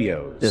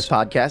Studios. This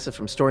podcast is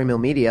from Story Mill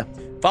Media.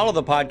 Follow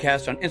the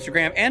podcast on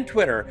Instagram and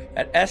Twitter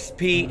at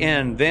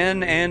SPN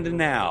Then and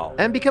Now.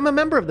 And become a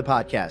member of the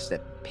podcast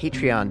at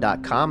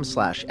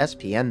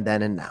patreon.com/SPN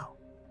Then and Now.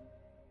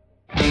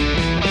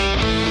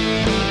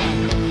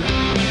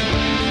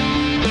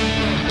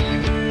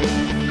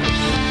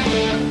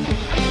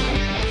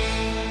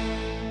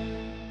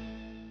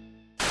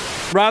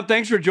 Rob,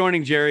 thanks for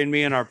joining Jerry and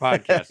me in our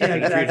podcast. Yeah,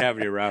 It's great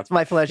having you, Rob. It's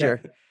my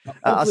pleasure. Yeah.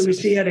 Hopefully we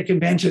see you at a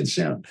convention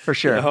soon. For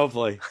sure. Yeah,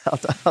 hopefully. I'll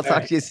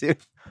talk to you soon.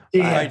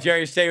 Yeah. All right,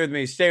 Jerry, stay with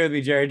me. Stay with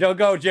me, Jerry. Don't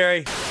go,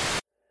 Jerry.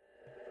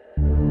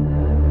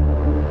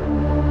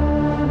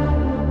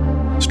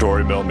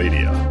 Story Mill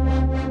Media.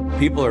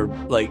 People are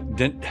like,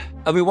 why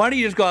don't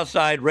you just go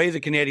outside, raise a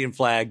Canadian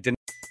flag?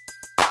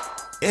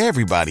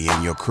 Everybody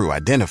in your crew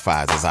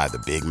identifies as either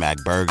Big Mac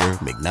Burger,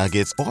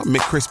 McNuggets, or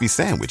McCrispy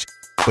Sandwich.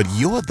 But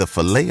you're the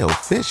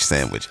Filet-O-Fish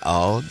Sandwich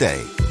all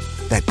day.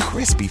 That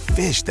crispy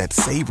fish, that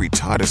savory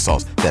tartar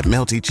sauce, that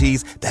melty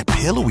cheese, that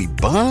pillowy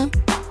bun.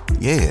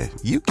 Yeah,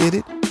 you get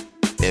it.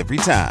 Every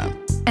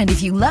time. And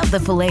if you love the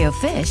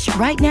Filet-O-Fish,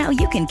 right now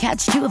you can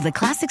catch two of the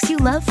classics you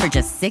love for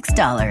just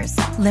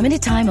 $6.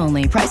 Limited time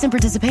only. Price and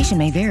participation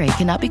may vary.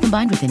 Cannot be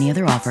combined with any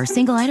other offer.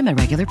 Single item at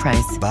regular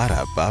price.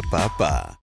 Ba-da-ba-ba-ba.